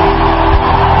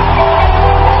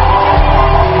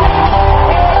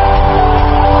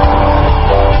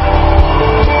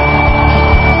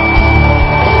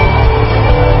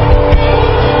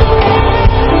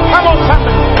 Come on,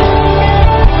 somebody.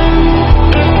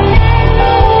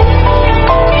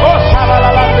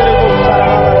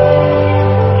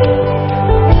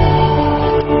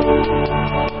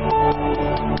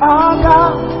 Our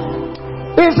God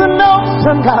is an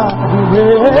awesome God.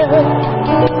 Yes.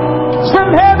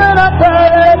 From heaven up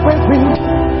earth with me.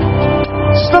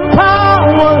 It's the power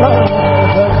of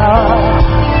the God.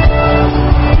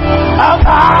 Our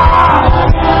God,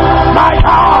 my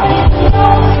God.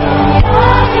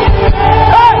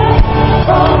 Hey!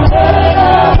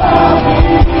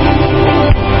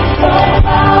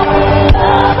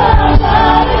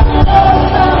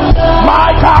 My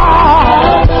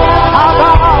God, our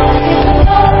God.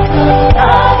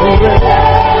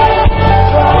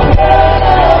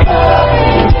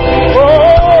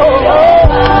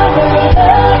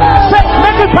 Say,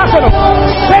 make it personal.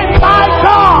 Say, my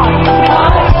God.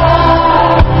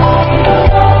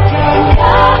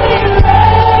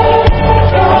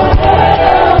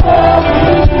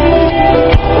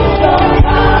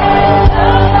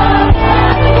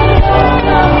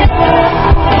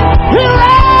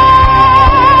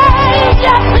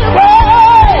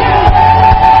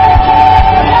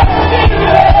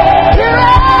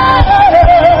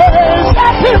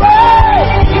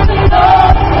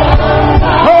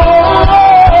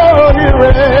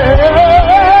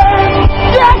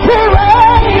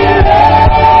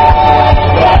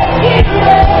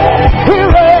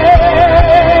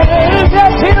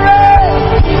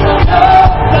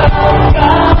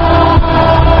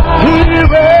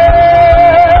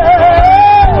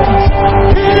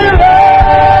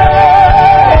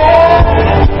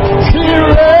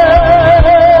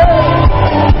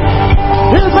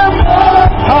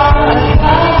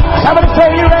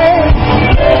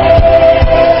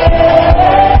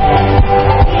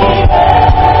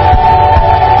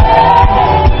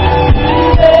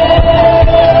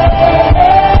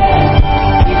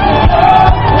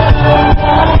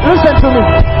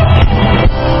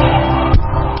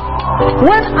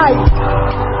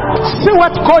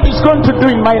 What God is going to do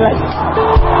in my life,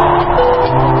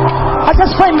 I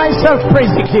just find myself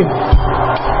praising Him.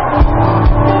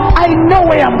 I know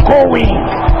where I'm going.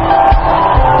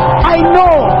 I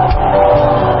know.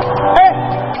 Hey,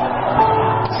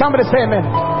 somebody say amen.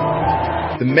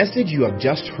 The message you have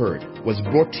just heard was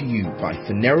brought to you by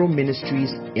Phaneroo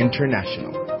Ministries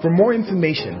International. For more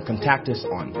information, contact us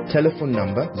on telephone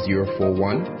number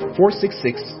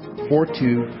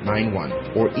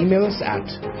 041-466-4291 or email us at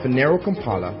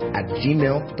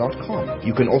phanerocompala@gmail.com.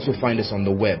 You can also find us on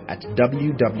the web at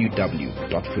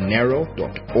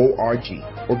www.phaneroo.org.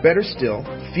 Or better still,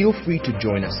 feel free to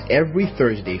join us every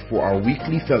Thursday for our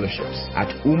weekly fellowships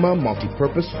at UMA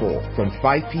Multipurpose Hall from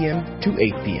 5 p.m. to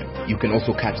 8 p.m. You can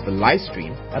also catch the live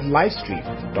stream at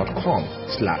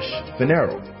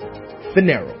livestream.com/Phaneroo.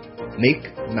 Phaneroo, make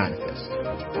manifest.